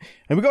moving,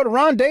 and we go to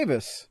Ron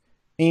Davis,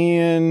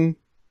 and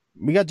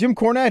we got Jim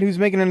Cornette, who's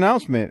making an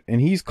announcement,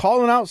 and he's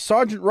calling out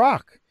Sergeant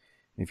Rock.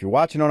 If you're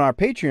watching on our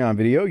Patreon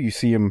video, you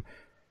see him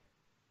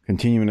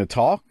continuing to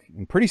talk,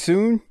 and pretty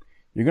soon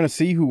you're going to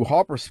see who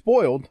Harper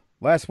spoiled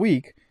last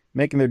week,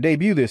 making their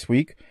debut this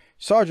week,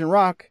 Sergeant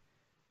Rock,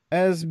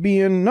 as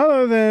being none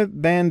other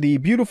than the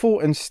beautiful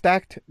and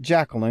stacked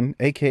Jacqueline,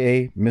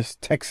 a.k.a. Miss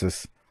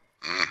Texas.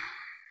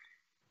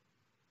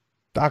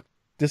 Doc,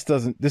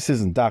 this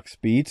isn't Doc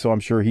Speed, so I'm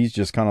sure he's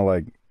just kind of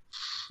like,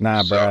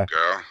 nah, bruh.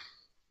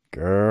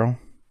 Girl,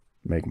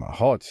 make my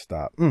heart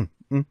stop. Like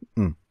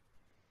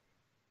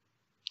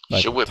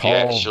She'll whip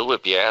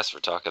your ass for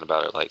talking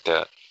about it like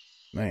that.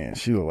 Man,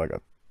 she look like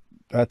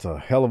that's a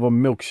hell of a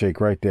milkshake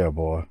right there,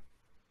 boy.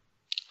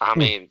 I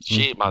mean,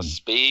 she ain't my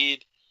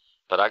speed,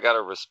 but I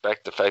gotta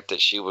respect the fact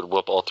that she would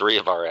whoop all three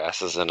of our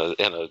asses in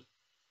a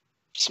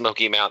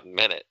Smoky Mountain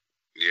minute.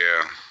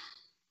 Yeah.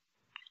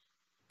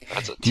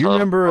 Do you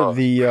remember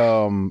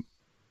the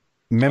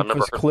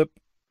Memphis clip?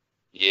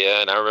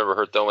 Yeah, and I remember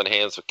her throwing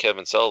hands with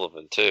Kevin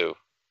Sullivan too.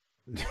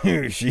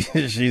 she's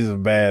a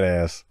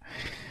badass.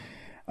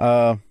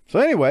 So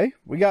anyway,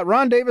 we got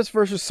Ron Davis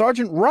versus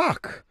Sergeant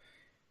Rock,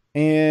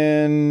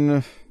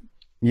 and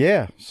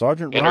yeah,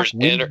 Sergeant Rock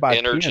wins by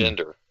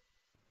intergender.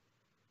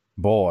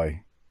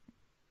 Boy,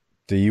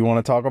 do you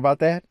want to talk about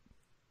that?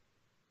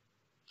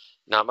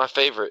 Not my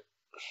favorite.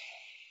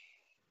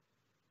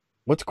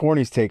 What's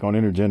Corny's take on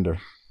intergender?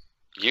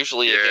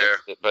 Usually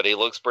against it, but he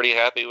looks pretty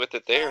happy with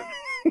it there.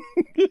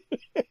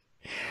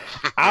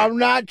 I'm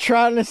not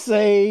trying to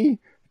say.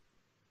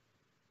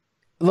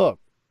 Look,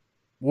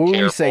 what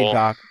would we say,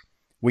 Doc?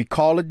 We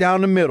call it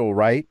down the middle,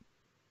 right?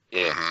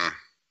 Yeah.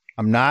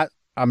 I'm not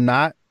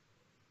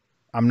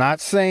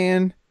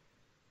saying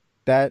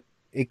that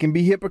it can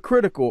be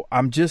hypocritical.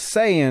 I'm just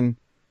saying,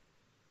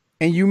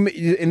 and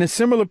in a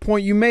similar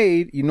point you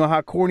made, you know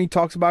how Corny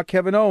talks about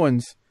Kevin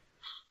Owens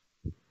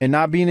and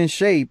not being in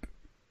shape,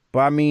 but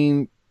I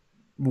mean,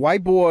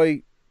 white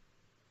boy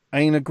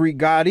ain't a Greek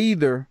god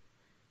either.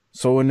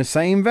 So in the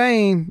same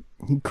vein,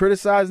 he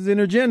criticizes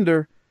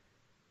intergender,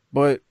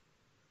 but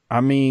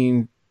I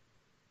mean,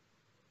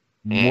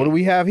 what do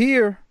we have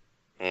here?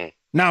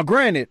 Now,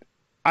 granted,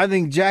 I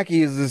think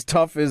Jackie is as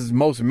tough as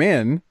most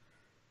men.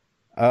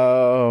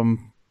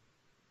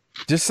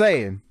 Just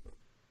saying.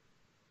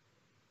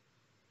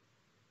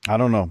 I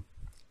don't know.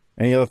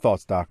 Any other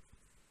thoughts, Doc?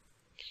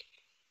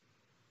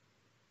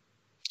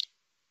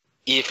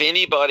 If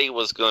anybody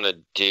was going to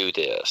do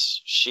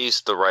this,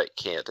 she's the right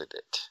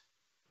candidate.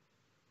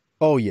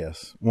 Oh,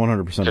 yes. 100%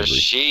 agree. Because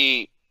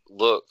she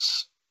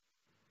looks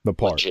the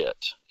part.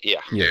 Legit.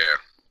 Yeah.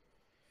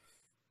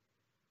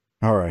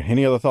 All right.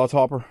 Any other thoughts,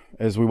 Hopper,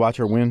 as we watch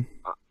her win?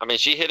 I mean,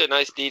 she hit a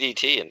nice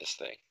DDT in this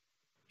thing.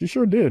 She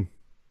sure did.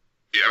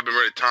 Yeah, I've been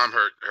ready. Tom,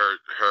 her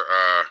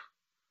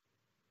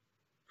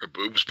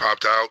boobs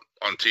popped out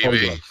on TV. Oh,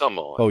 yes. Come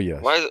on. Oh,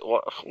 yes. Why?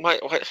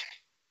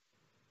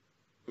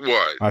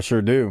 What? I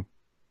sure do.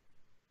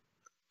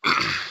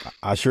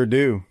 I sure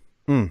do.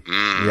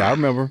 Yeah, I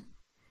remember.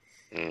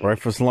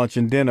 Breakfast, lunch,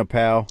 and dinner,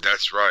 pal.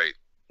 That's right.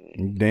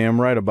 You're damn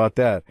right about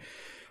that.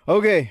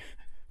 Okay,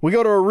 we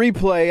go to a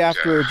replay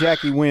after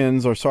Jackie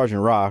wins, or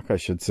Sergeant Rock, I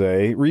should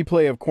say.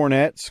 Replay of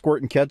Cornette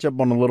squirting ketchup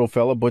on the little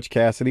fella, Butch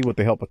Cassidy, with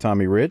the help of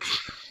Tommy Rich.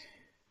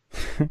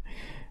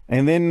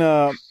 And then,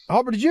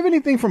 Harper, did you have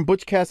anything from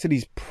Butch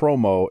Cassidy's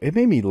promo? It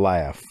made me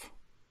laugh.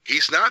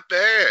 He's not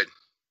bad.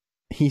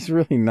 He's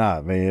really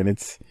not, man.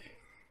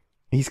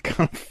 He's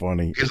kind of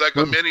funny. He's like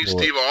a mini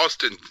Steve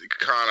Austin,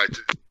 kind of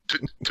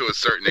to a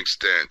certain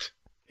extent.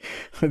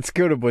 Let's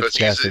go to Butch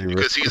Cassidy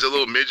because he's a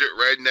little midget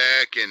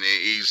redneck, and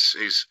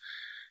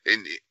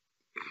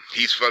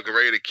he's fucking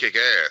ready to kick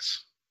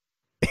ass.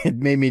 It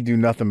made me do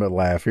nothing but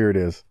laugh. Here it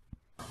is.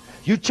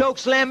 You choke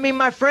slammed me,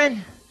 my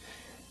friend.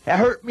 That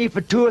hurt me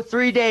for 2 or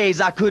 3 days.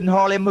 I couldn't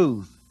hardly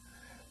move.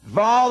 For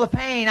all the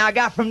pain I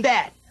got from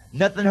that,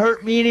 nothing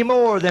hurt me any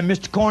more than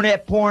Mr.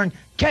 Cornette pouring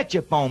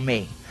ketchup on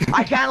me.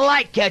 I kind of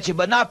like ketchup,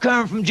 but not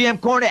coming from Jim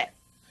Cornette.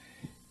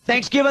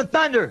 Thanksgiving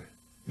Thunder,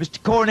 Mr.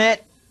 Cornette,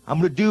 I'm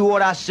going to do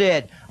what I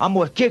said. I'm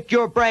going to kick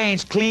your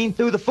brains clean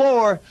through the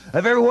floor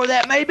of everywhere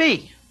that may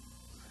be.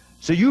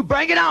 So you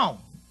bring it on.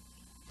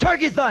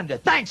 Turkey Thunder,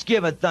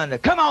 Thanksgiving Thunder,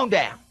 come on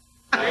down.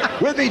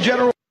 With me,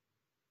 General.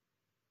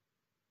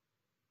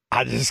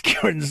 I just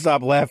couldn't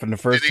stop laughing the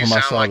first time I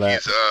saw like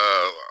that. He's,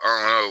 I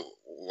don't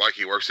know, like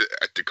he works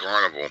at the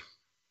carnival.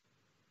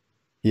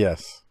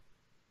 Yes.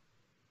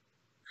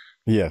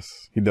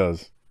 Yes, he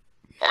does.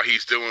 Or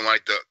he's doing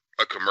like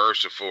a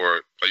commercial for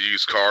a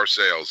used car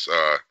sales,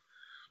 a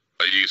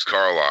used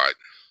car lot.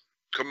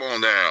 Come on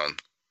down.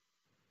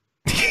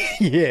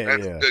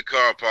 That's a good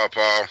car,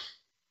 Pawpaw.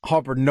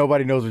 Harper,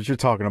 nobody knows what you're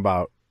talking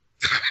about.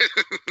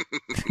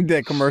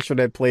 That commercial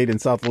that played in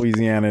South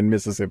Louisiana and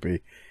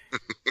Mississippi.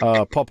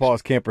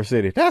 Pawpaw's Camper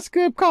City. That's a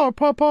good car,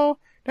 Pawpaw.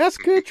 That's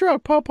a good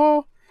truck,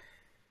 Pawpaw.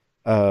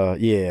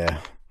 Yeah.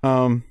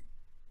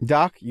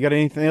 Doc, you got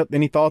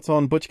any thoughts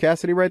on Butch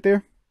Cassidy right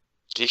there?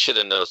 He should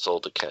have no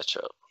sold the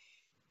ketchup.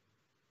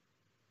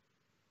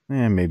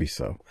 Maybe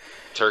so.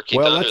 Turkey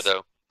Thunder,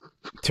 though.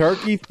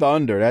 Turkey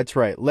Thunder, that's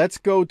right. Let's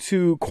go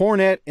to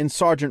Cornette and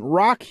Sergeant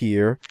Rock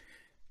here.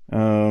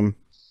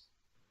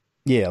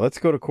 Yeah, let's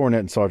go to Cornette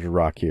and Sergeant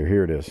Rock here.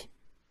 Here it is.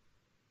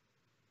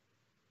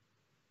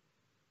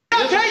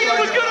 I'll tell you, it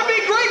was going to be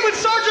great when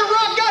Sergeant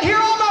Rock got here.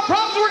 All my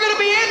problems were going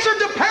to be answered.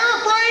 To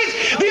paraphrase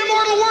the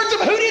immortal words of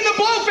Hootie and the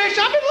Blowfish,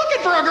 I've been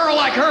looking for a girl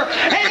like her,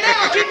 and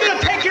now she's going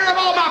to take care of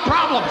all my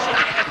problems.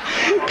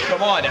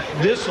 Come on,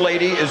 this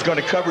lady is going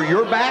to cover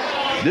your back.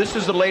 This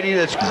is the lady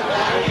that's...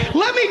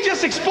 Let me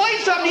just explain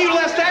something to you,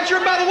 Les Thatcher.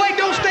 By the way,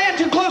 don't stand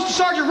too close to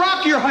Sergeant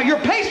Rock. Your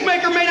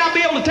pacemaker may not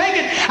be able to take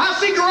it. I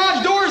see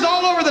garage doors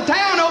all over the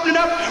town opening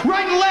up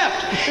right and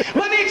left.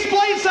 Let me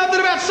explain something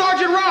about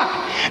Sergeant Rock.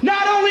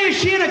 Not only is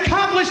she an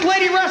accomplished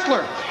lady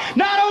wrestler,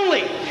 not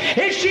only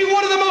is she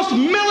one of the most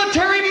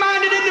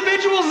military-minded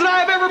individuals that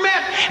I have ever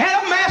met, and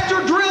a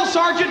master drill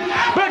sergeant,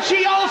 but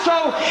she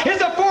also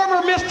is a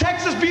former Miss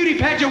Texas beauty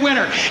pageant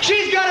winner.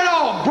 She's got it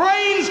all: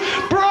 brains,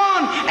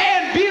 brawn,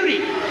 and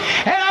beauty.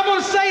 And I'm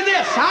going to say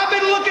this: I've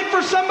been looking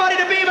for somebody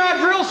to be my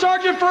drill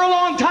sergeant for a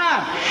long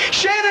time.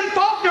 Shannon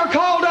Faulkner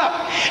called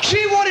up.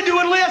 She wanted to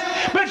enlist,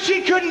 but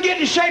she couldn't get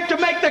in shape to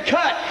make the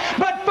cut.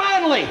 But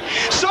finally,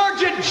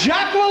 Sergeant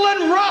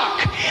Jacqueline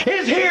Rock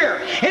is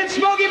here in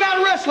Smoky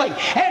Mountain Wrestling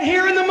and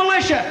here in the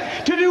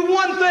militia to do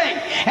one thing,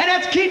 and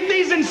that's keep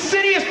these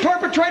insidious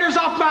perpetrators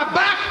off my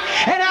back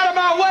and out of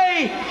my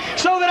way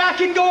so that I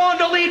can go on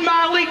to lead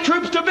my elite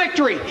troops to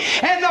victory.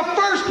 And the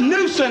first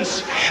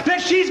nuisance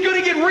that she's going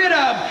to get rid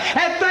of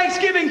at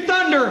Thanksgiving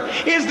Thunder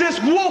is this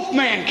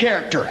Wolfman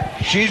character.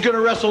 She's going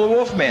to wrestle the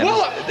Wolfman.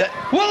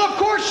 Well, of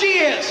course she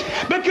is,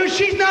 because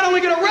she's not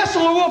only going to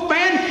wrestle the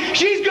Wolfman,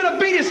 she's going to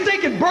beat his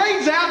stinking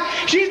brains out.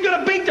 She's going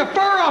to beat the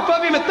fur off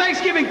of him at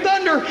Thanksgiving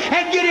Thunder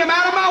and get him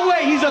out of my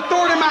way. He's a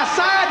thorn in my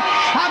side.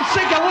 I'm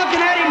sick of looking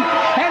at him,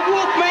 and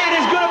Wolfman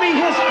is going to be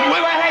his...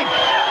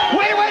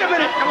 Wait a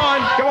minute. Come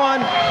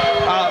on.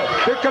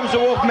 Here comes the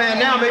Wolfman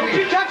now, baby. Don't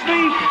you touch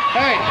me.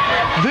 Hey,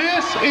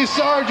 this is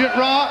Sergeant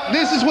Rock.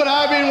 This is what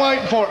I've been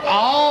waiting for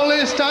all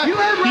this time. You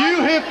heard right.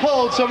 You have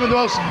pulled some of the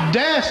most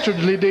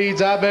dastardly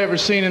deeds I've ever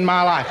seen in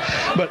my life.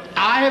 But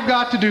I have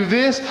got to do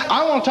this.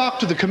 I want to talk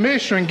to the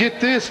commissioner and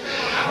get this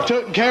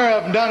taken care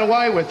of and done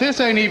away with. This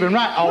ain't even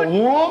right. A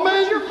woman?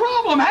 What's your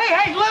problem?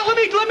 Hey,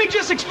 let me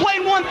just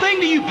explain one thing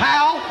to you,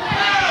 pal.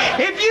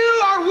 If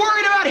you are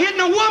worried about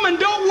hitting a woman,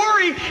 don't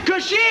worry,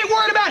 because she ain't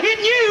worried about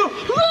hitting you.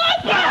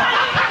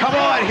 Come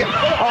on.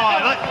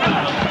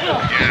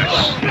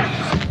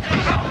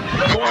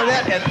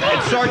 Cornette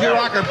and Sergeant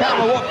Rocker,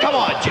 Pamela Wolf. Come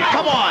on.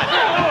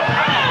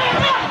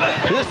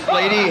 This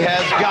lady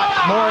has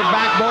got more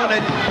backbone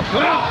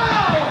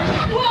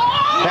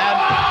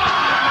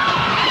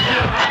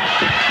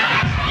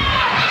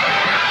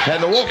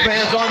and the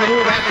Wolfman's on the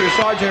move after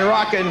Sergeant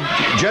Rock and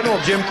General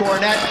Jim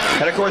Cornette.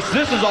 And, of course,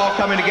 this is all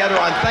coming together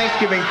on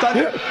Thanksgiving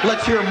Thunder.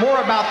 Let's hear more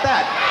about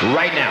that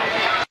right now.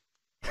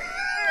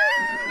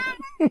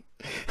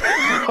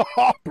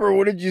 Harper,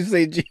 what did you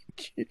say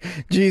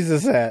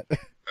Jesus at?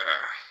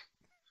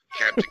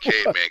 Captain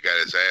Caveman got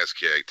his ass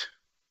kicked.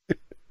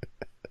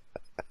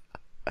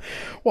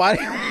 Why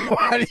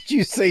did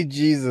you say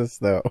Jesus,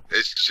 though?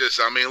 It's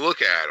just, I mean,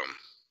 look at him.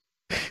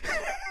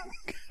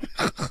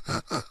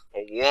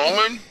 A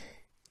woman?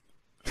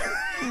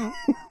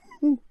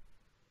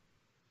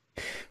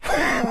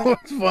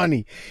 What's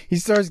funny, he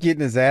starts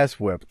getting his ass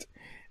whipped,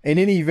 and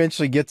then he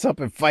eventually gets up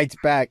and fights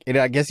back, and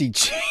I guess he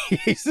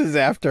chases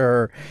after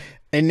her,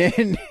 and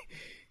then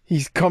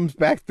he comes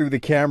back through the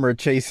camera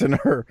chasing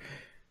her,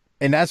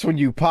 and that's when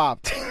you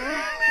popped.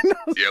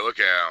 Yeah, look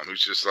at him.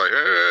 He's just like,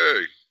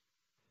 hey.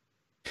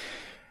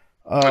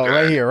 Oh,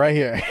 right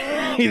here.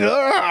 He's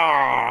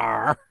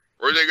Where'd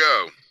they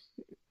go?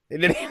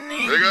 Where'd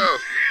they go?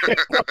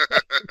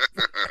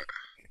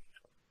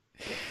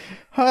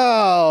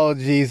 Oh,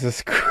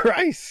 Jesus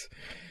Christ.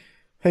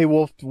 Hey,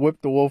 Wolf,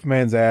 whip the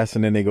Wolfman's ass,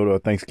 and then they go to a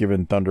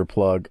Thanksgiving Thunder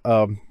plug.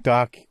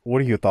 Doc,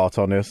 what are your thoughts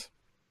on this?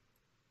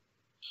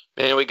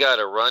 Man, we got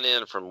a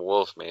run-in from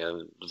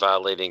Wolfman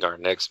violating our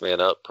next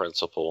man up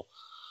principle.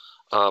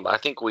 I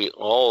think we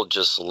all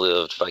just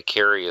lived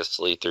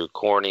vicariously through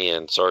Corny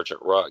and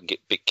Sergeant Rock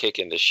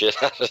kicking the shit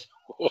out of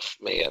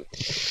Wolfman.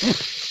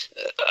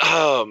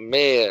 Oh,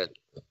 man.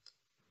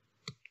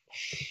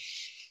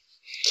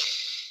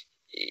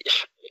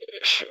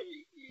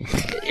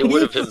 It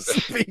would have been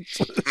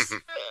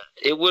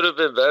it would have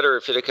been better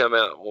if it had come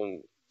out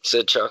when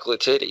said chocolate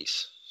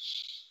titties.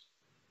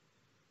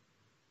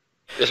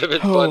 It would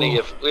have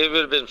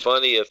been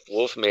funny if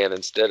Wolfman,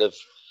 instead of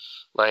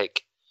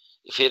like,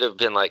 if he'd have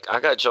been like,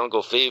 I got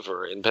jungle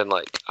fever, and been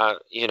like,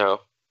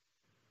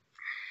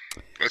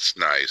 That's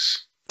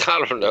nice.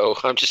 I don't know.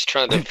 I'm just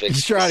trying to fix.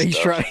 He's trying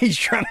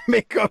to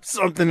make up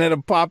something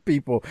that'll pop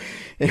people.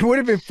 It would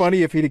have been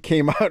funny if he'd have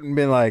came out and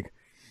been like,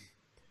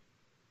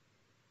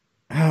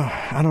 oh,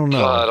 I don't know.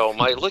 God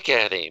almighty, look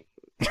at him.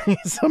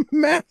 He's a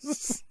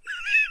mess.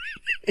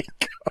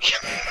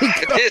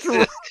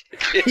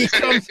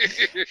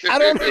 I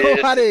don't know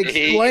how to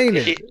explain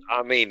it.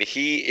 I mean,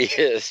 he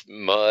is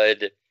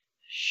mud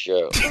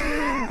show.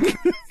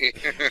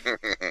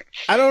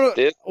 I don't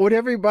know. What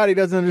everybody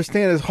doesn't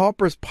understand is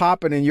Harper's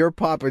popping and you're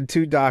popping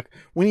too, Doc.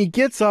 When he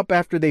gets up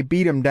after they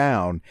beat him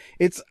down,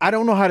 I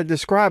don't know how to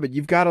describe it.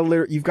 You've got to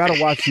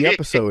watch the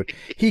episode.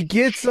 He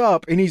gets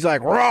up and he's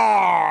like,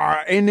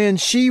 "Roar!" And then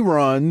she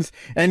runs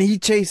and he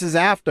chases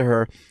after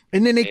her.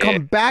 And then they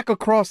come back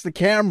across the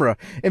camera.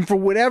 And for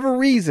whatever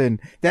reason,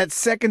 that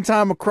second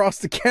time across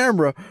the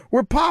camera,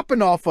 we're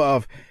popping off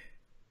of.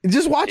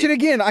 Just watch it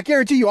again. I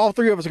guarantee you all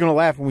three of us are going to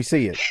laugh when we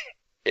see it.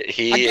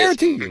 He is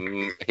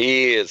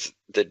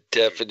the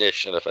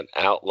definition of an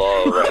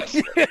outlaw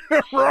wrestler.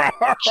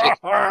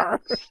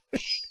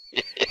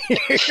 Here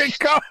it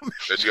comes.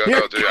 Let's go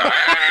to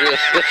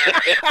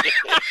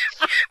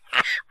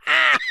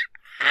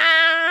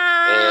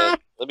And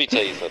let me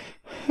tell you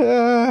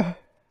something.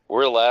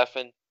 We're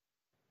laughing,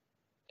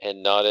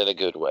 and not in a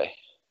good way.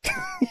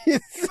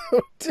 It's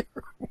so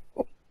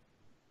terrible.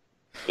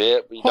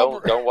 Yeah, we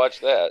don't watch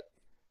that.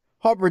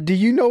 Harper, do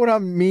you know what I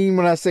mean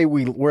when I say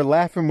we're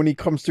laughing when he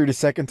comes through the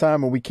second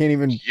time and we can't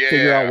even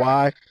figure out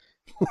why?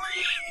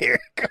 Here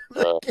it comes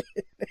again.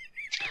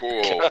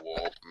 Poor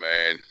Wolf,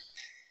 man.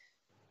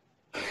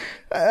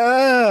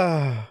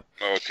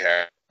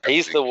 Okay.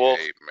 He's the wolf,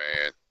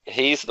 man.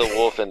 He's the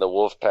wolf in the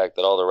wolf pack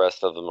that all the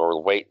rest of them are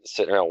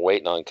sitting around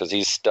waiting on because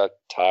he's stuck,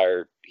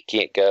 tired, he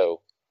can't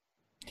go.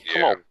 Yeah.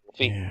 Come on,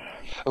 Wolfie. Yeah.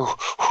 Ooh,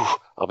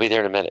 I'll be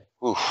there in a minute.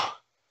 Ooh.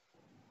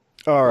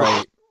 All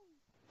right.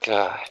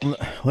 God.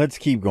 Let's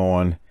keep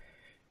going.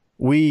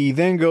 We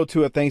then go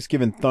to a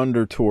Thanksgiving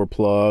Thunder Tour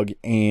plug,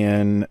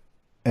 and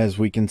as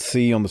we can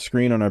see on the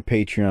screen on our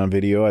Patreon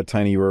video at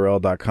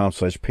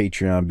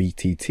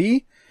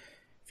tinyurl.com/PatreonBTT,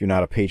 if you're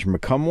not a patron,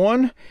 become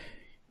one.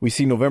 We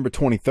see November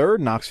 23rd,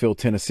 Knoxville,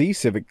 Tennessee,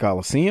 Civic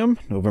Coliseum.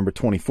 November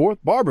 24th,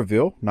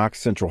 Barberville, Knox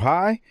Central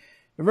High.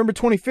 November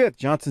 25th,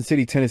 Johnson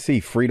City, Tennessee,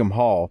 Freedom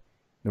Hall.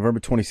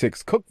 November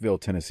 26th, Cookeville,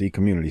 Tennessee,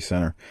 Community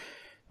Center.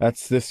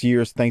 That's this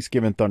year's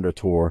Thanksgiving Thunder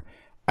Tour.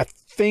 I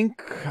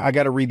think I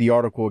got to read the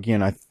article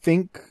again. I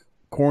think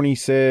Corny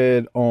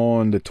said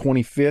on the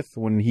 25th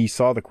when he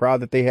saw the crowd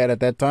that they had at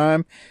that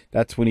time,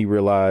 that's when he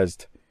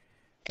realized,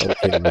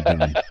 okay, we're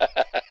done.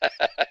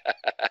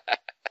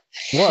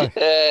 What?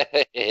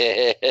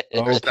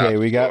 Okay,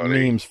 we got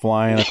memes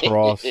flying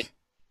across.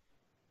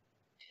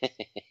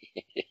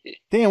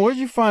 Dan, where'd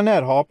you find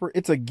that, Harper?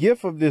 It's a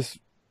gif of this.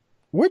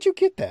 Where'd you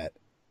get that?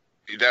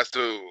 That's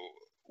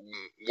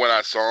when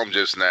I saw him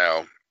just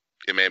now,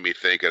 it made me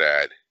think of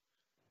that.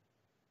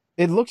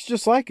 It looks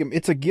just like him.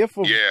 It's a gif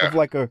of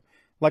like an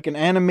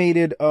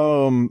animated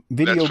video game.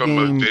 That's from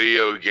a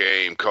video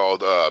game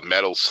called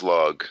Metal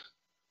Slug.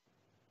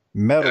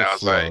 Metal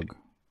Slug.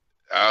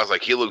 I was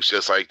like, he looks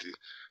just like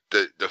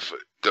the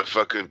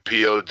fucking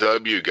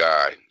POW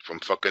guy from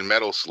fucking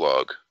Metal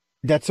Slug.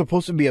 That's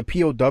supposed to be a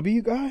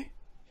POW guy?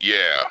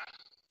 Yeah.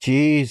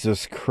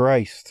 Jesus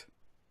Christ.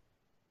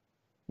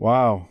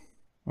 Wow.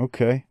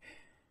 Okay.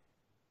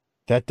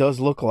 That does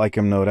look like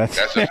him, though. That's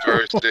the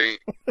first thing.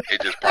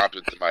 It just popped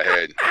into my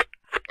head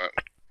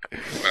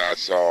when I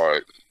saw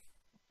it.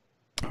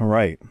 All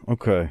right.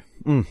 Okay.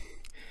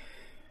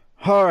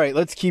 All right.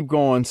 Let's keep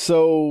going.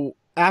 So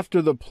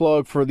after the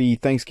plug for the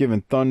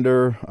Thanksgiving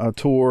Thunder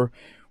tour,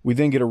 we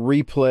then get a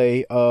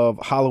replay of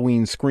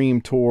Halloween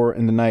Scream tour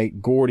in the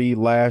night. Gordy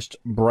lashed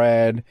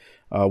Brad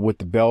with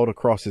the belt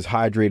across his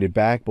hydrated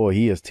back. Boy,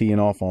 he is teeing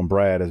off on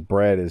Brad as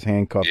Brad is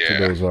handcuffed to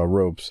those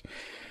ropes.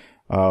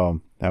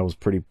 That was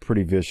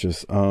pretty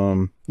vicious.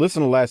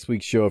 Listen to last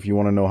week's show if you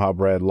want to know how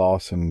Brad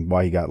lost and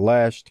why he got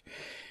lashed.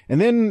 And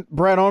then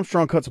Brad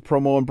Armstrong cuts a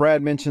promo, and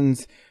Brad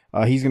mentions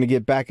he's going to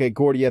get back at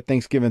Gordy at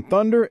Thanksgiving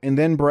Thunder. And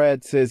then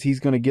Brad says he's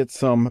going to get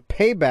some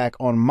payback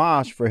on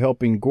Mosh for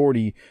helping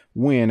Gordy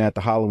win at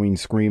the Halloween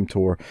Scream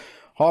tour.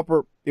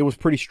 Harper, it was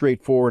pretty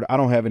straightforward. I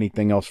don't have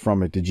anything else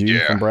from it. Did you,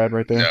 from Brad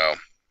right there?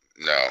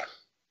 No.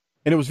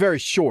 And it was very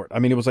short. I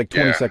mean, it was like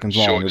 20 seconds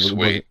long. Short and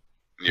sweet.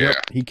 Yep,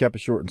 he kept it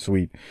short and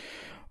sweet.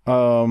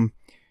 Brad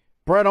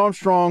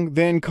Armstrong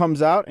then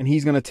comes out, and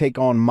he's going to take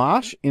on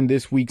Mosh in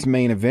this week's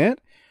main event.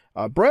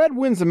 Brad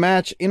wins the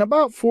match in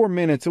about 4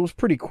 minutes. It was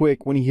pretty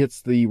quick when he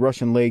hits the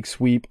Russian leg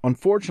sweep.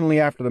 Unfortunately,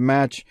 after the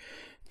match,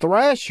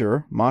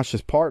 Thrasher,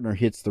 Mosh's partner,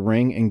 hits the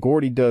ring, and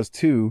Gordy does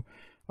too.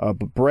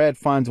 But Brad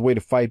finds a way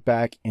to fight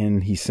back,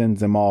 and he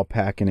sends them all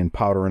packing and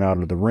powdering out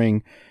of the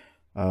ring.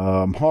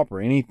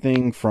 Harper,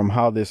 anything from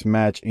how this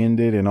match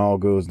ended and all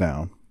goes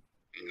down?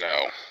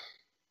 No.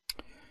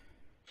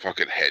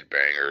 Fucking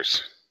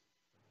headbangers.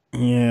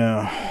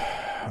 Yeah.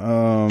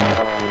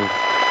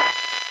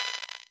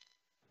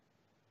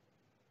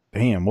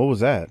 Damn, what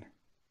was that?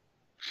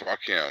 Fuck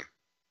him.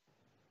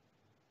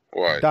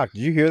 What? Doc,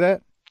 did you hear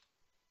that?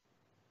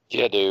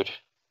 Yeah, dude.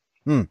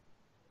 It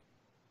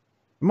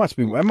might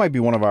be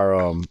one of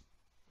our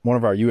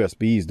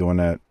USBs doing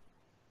that.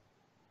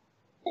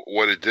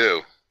 What'd it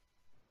do?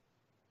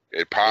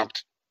 It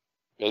popped?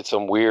 Made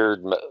some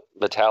weird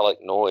metallic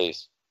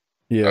noise.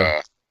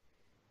 Yeah.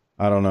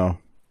 I don't know.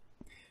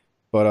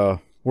 But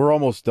we're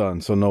almost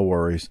done, so no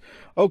worries.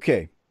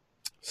 Okay.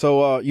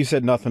 So you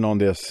said nothing on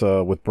this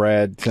with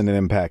Brad sending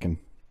him packing.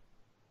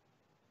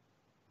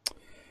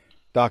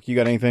 Doc, you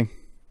got anything?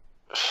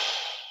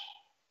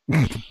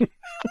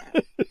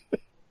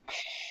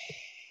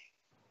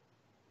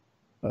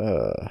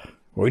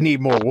 We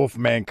need more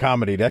Wolfman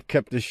comedy. That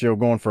kept this show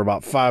going for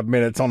about 5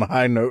 minutes on a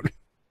high note.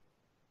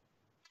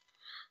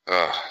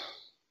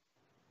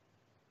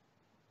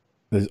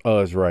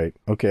 Is right.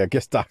 Okay, I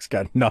guess Doc's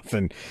got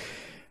nothing.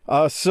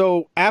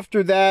 So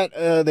after that,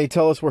 they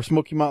tell us where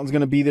Smoky Mountain's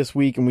going to be this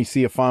week, and we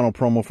see a final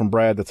promo from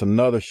Brad. That's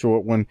another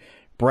short one.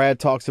 Brad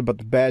talks about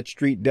the Bad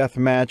Street Death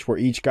match, where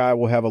each guy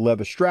will have a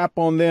leather strap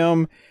on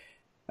them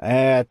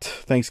at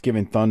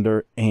Thanksgiving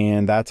Thunder,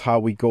 and that's how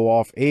we go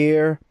off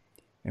air.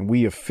 And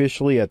we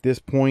officially, at this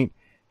point,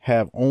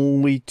 have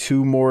only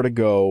 2 more to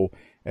go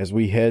as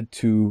we head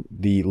to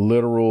the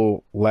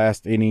literal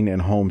last inning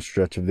and home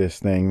stretch of this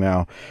thing.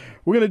 Now,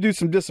 we're going to do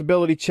some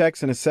disability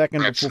checks in a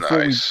second. That's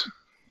nice.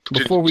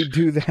 Before we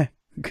do that,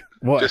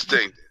 what? Just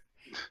think,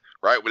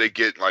 right when they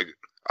get like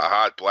a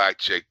hot black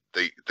chick,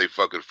 they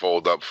fucking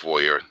fold up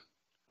for you.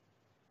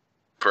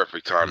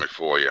 Perfect timing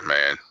for you,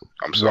 man.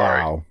 I'm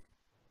sorry.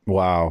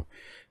 Wow.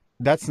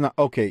 That's not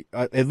okay.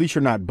 At least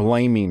you're not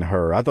blaming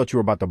her. I thought you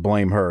were about to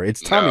blame her.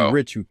 It's Tommy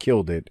Rich who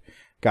killed it.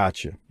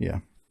 Gotcha. Yeah.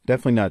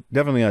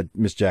 Definitely not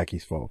Miss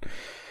Jackie's fault.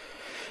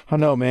 I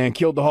know, man.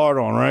 Killed the hard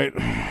on, right?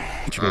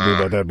 What you gonna do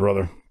about that,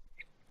 brother?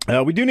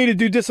 We do need to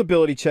do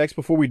disability checks.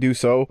 Before we do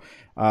so,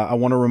 I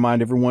want to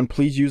remind everyone,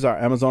 please use our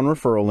Amazon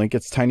referral link.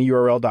 It's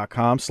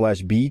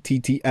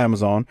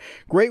tinyurl.com/BTTAmazon.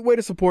 Great way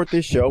to support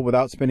this show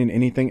without spending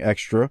anything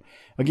extra.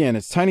 Again,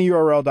 it's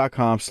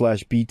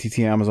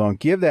tinyurl.com/BTTAmazon.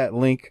 Give that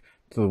link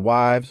to the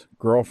wives,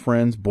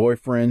 girlfriends,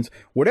 boyfriends,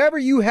 whatever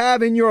you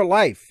have in your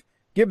life.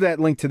 Give that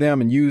link to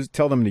them and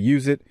tell them to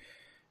use it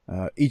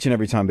each and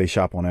every time they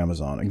shop on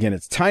Amazon. Again,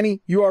 it's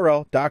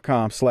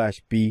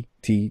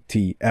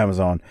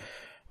tinyurl.com/BTTAmazon.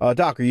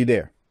 Doc, are you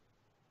there?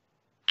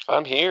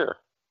 I'm here.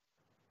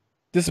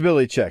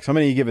 Disability checks. How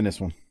many are you giving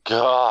this one?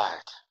 God.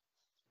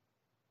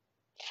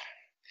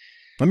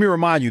 Let me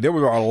remind you, there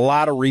were a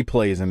lot of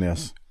replays in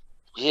this.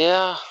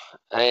 Yeah,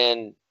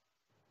 and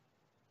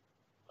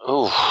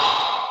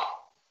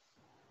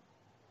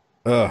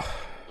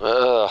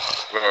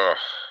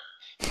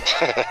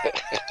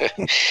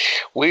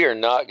we are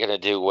not going to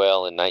do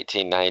well in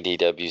 1990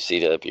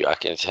 WCW. I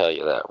can tell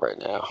you that right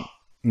now.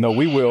 No,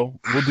 we will.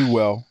 We'll do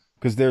well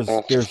because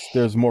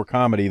there's more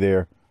comedy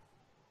there.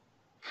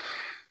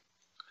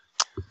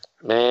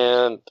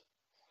 Man,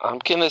 I'm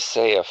going to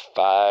say a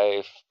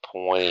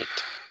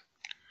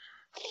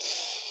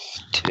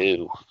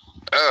 5.2.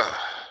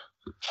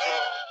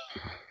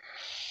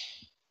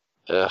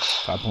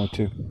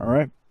 5.2. All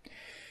right.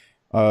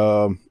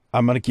 I'm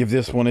going to give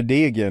this one a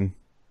D again.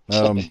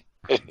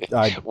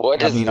 What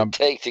does it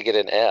take to get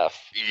an F?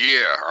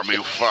 Yeah, I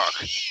mean, fuck.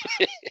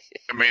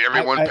 I mean,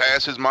 everyone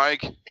passes,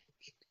 Mike?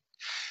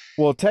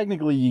 Well,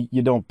 technically,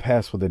 you don't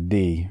pass with a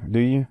D, do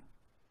you?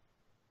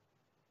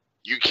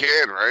 You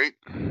can, right?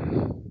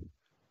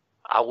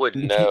 I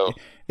wouldn't know.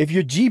 If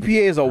your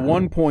GPA is a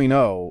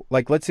 1.0,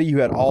 like let's say you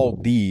had all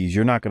Ds,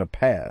 you're not going to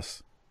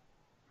pass.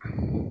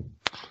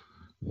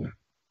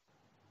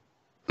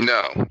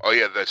 No. Oh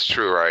yeah, that's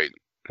true, right?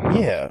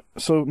 Yeah.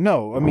 So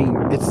no, I mean,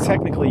 it's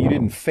technically you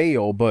didn't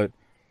fail, but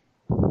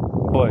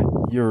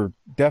you're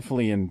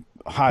definitely in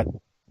hot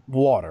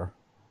water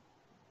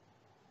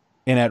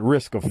and at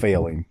risk of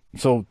failing.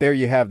 So there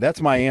you have.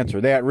 That's my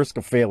answer. They're at risk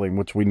of failing,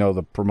 which we know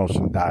the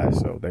promotion dies.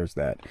 So there's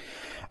that.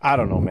 I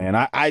don't know, man.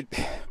 I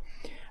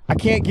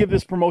can't give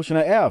this promotion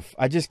an F.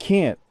 I just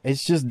can't.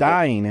 It's just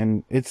dying,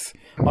 and it's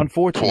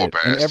unfortunate.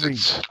 Poor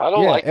bastards. I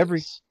don't like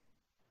this.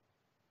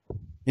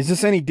 Is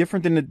this any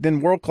different than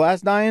World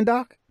Class dying,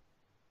 Doc?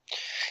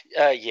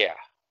 Yeah.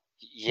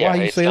 Why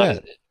you say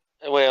that?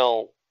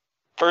 Well,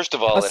 first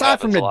of all,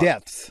 aside from the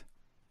deaths.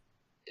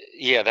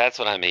 Yeah, that's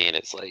what I mean.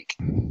 It's like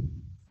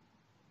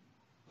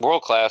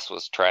World Class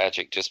was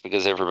tragic just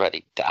because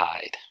everybody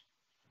died.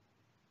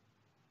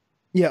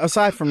 Yeah,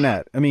 aside from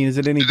that, I mean, is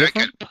it any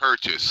different? Get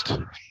purchased.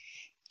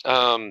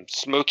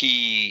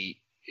 Smoky,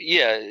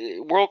 yeah,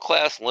 World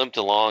Class limped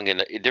along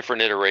in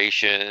different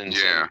iterations.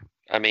 Yeah.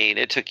 I mean,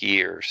 it took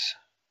years.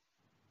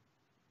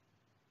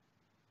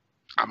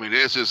 I mean,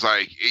 this is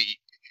like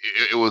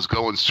it was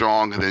going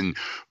strong, and then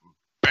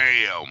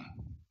bam,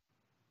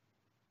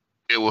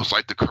 it was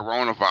like the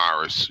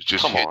coronavirus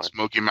just hit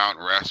Smoky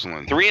Mountain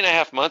Wrestling.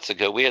 3.5 months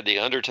ago, we had the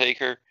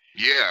Undertaker.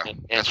 Yeah,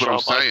 and that's what I'm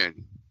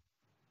saying.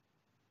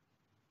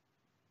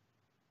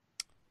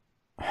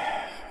 All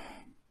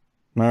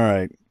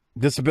right,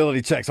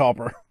 disability checks,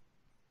 Harper.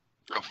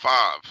 A 5.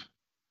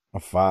 A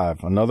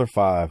 5. Another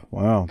 5.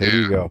 Wow, there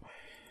you go.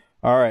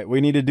 All right, we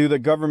need to do the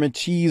Government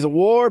Cheese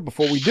Award.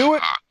 Before we do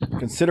it,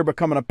 consider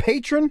becoming a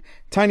patron.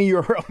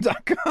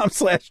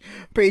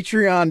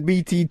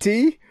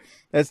 tinyurl.com/PatreonBTT.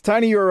 That's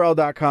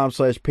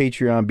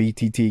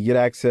tinyurl.com/PatreonBTT. Get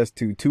access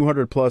to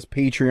 200 plus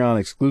Patreon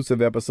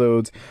exclusive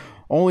episodes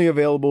only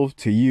available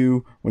to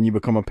you when you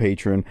become a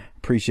patron.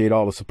 Appreciate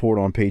all the support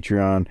on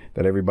Patreon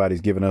that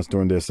everybody's given us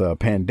during this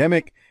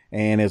pandemic.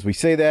 And as we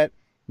say that,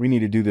 we need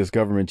to do this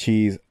Government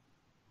Cheese.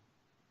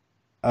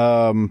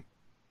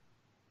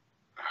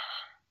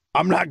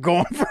 I'm not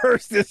going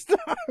first this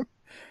time.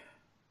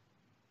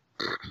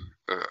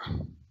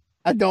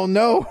 I don't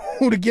know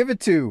who to give it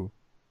to.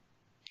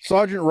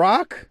 Sergeant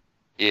Rock?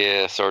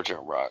 Yeah, Sergeant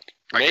Rock.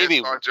 Maybe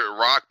I guess Sergeant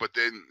Rock, but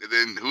then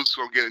who's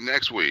going to get it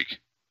next week?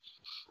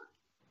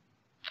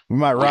 We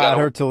might ride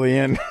her till the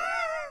end.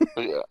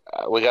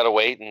 We got to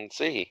wait and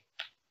see.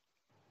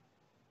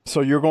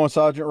 So you're going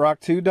Sergeant Rock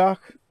too,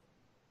 Doc?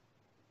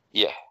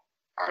 Yeah.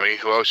 I mean,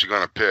 who else you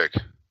going to pick?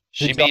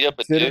 She beat up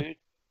a dude.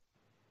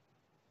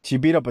 She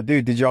beat up a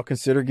dude. Did y'all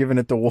consider giving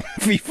it to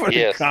Wolfie for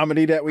the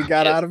comedy that we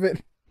got out of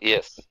it?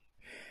 Yes.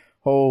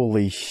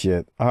 Holy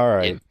shit. All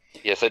right.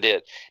 Yes, I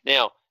did.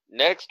 Now,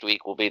 next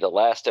week will be the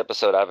last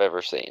episode I've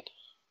ever seen.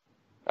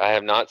 I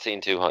have not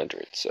seen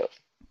 200, so.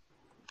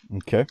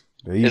 Okay.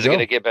 There you go. Is it going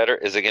to get better?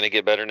 Is it going to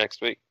get better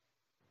next week?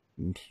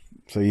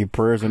 Say your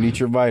prayers and eat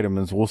your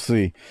vitamins. We'll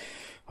see.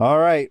 All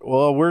right.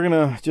 Well, we're going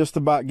to just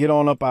about get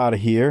on up out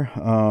of here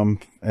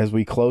as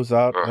we close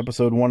out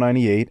episode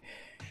 198.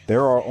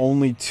 There are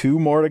only 2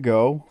 more to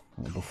go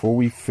before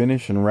we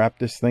finish and wrap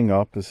this thing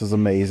up. This is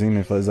amazing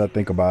as I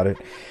think about it.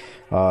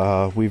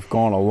 We've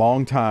gone a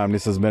long time.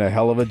 This has been a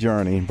hell of a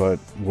journey, but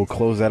we'll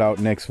close that out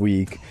next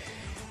week.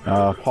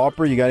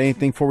 Harper, you got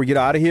anything before we get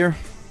out of here?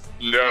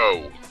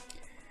 No.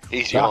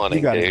 He's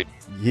yawning, dude.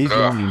 He's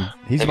yawning.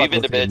 He's have about you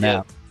been to to take a bed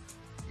nap.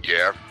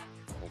 Yeah.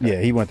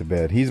 Yeah, he went to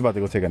bed. He's about to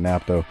go take a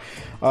nap, though.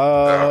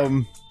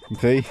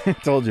 See? I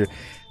told you.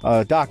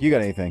 Doc, you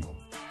got anything?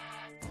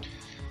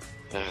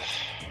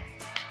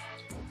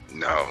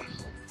 No.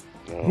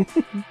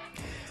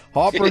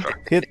 Harper,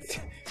 hit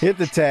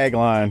the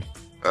tagline.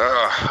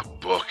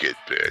 Book it,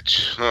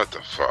 bitch. What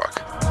the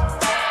fuck?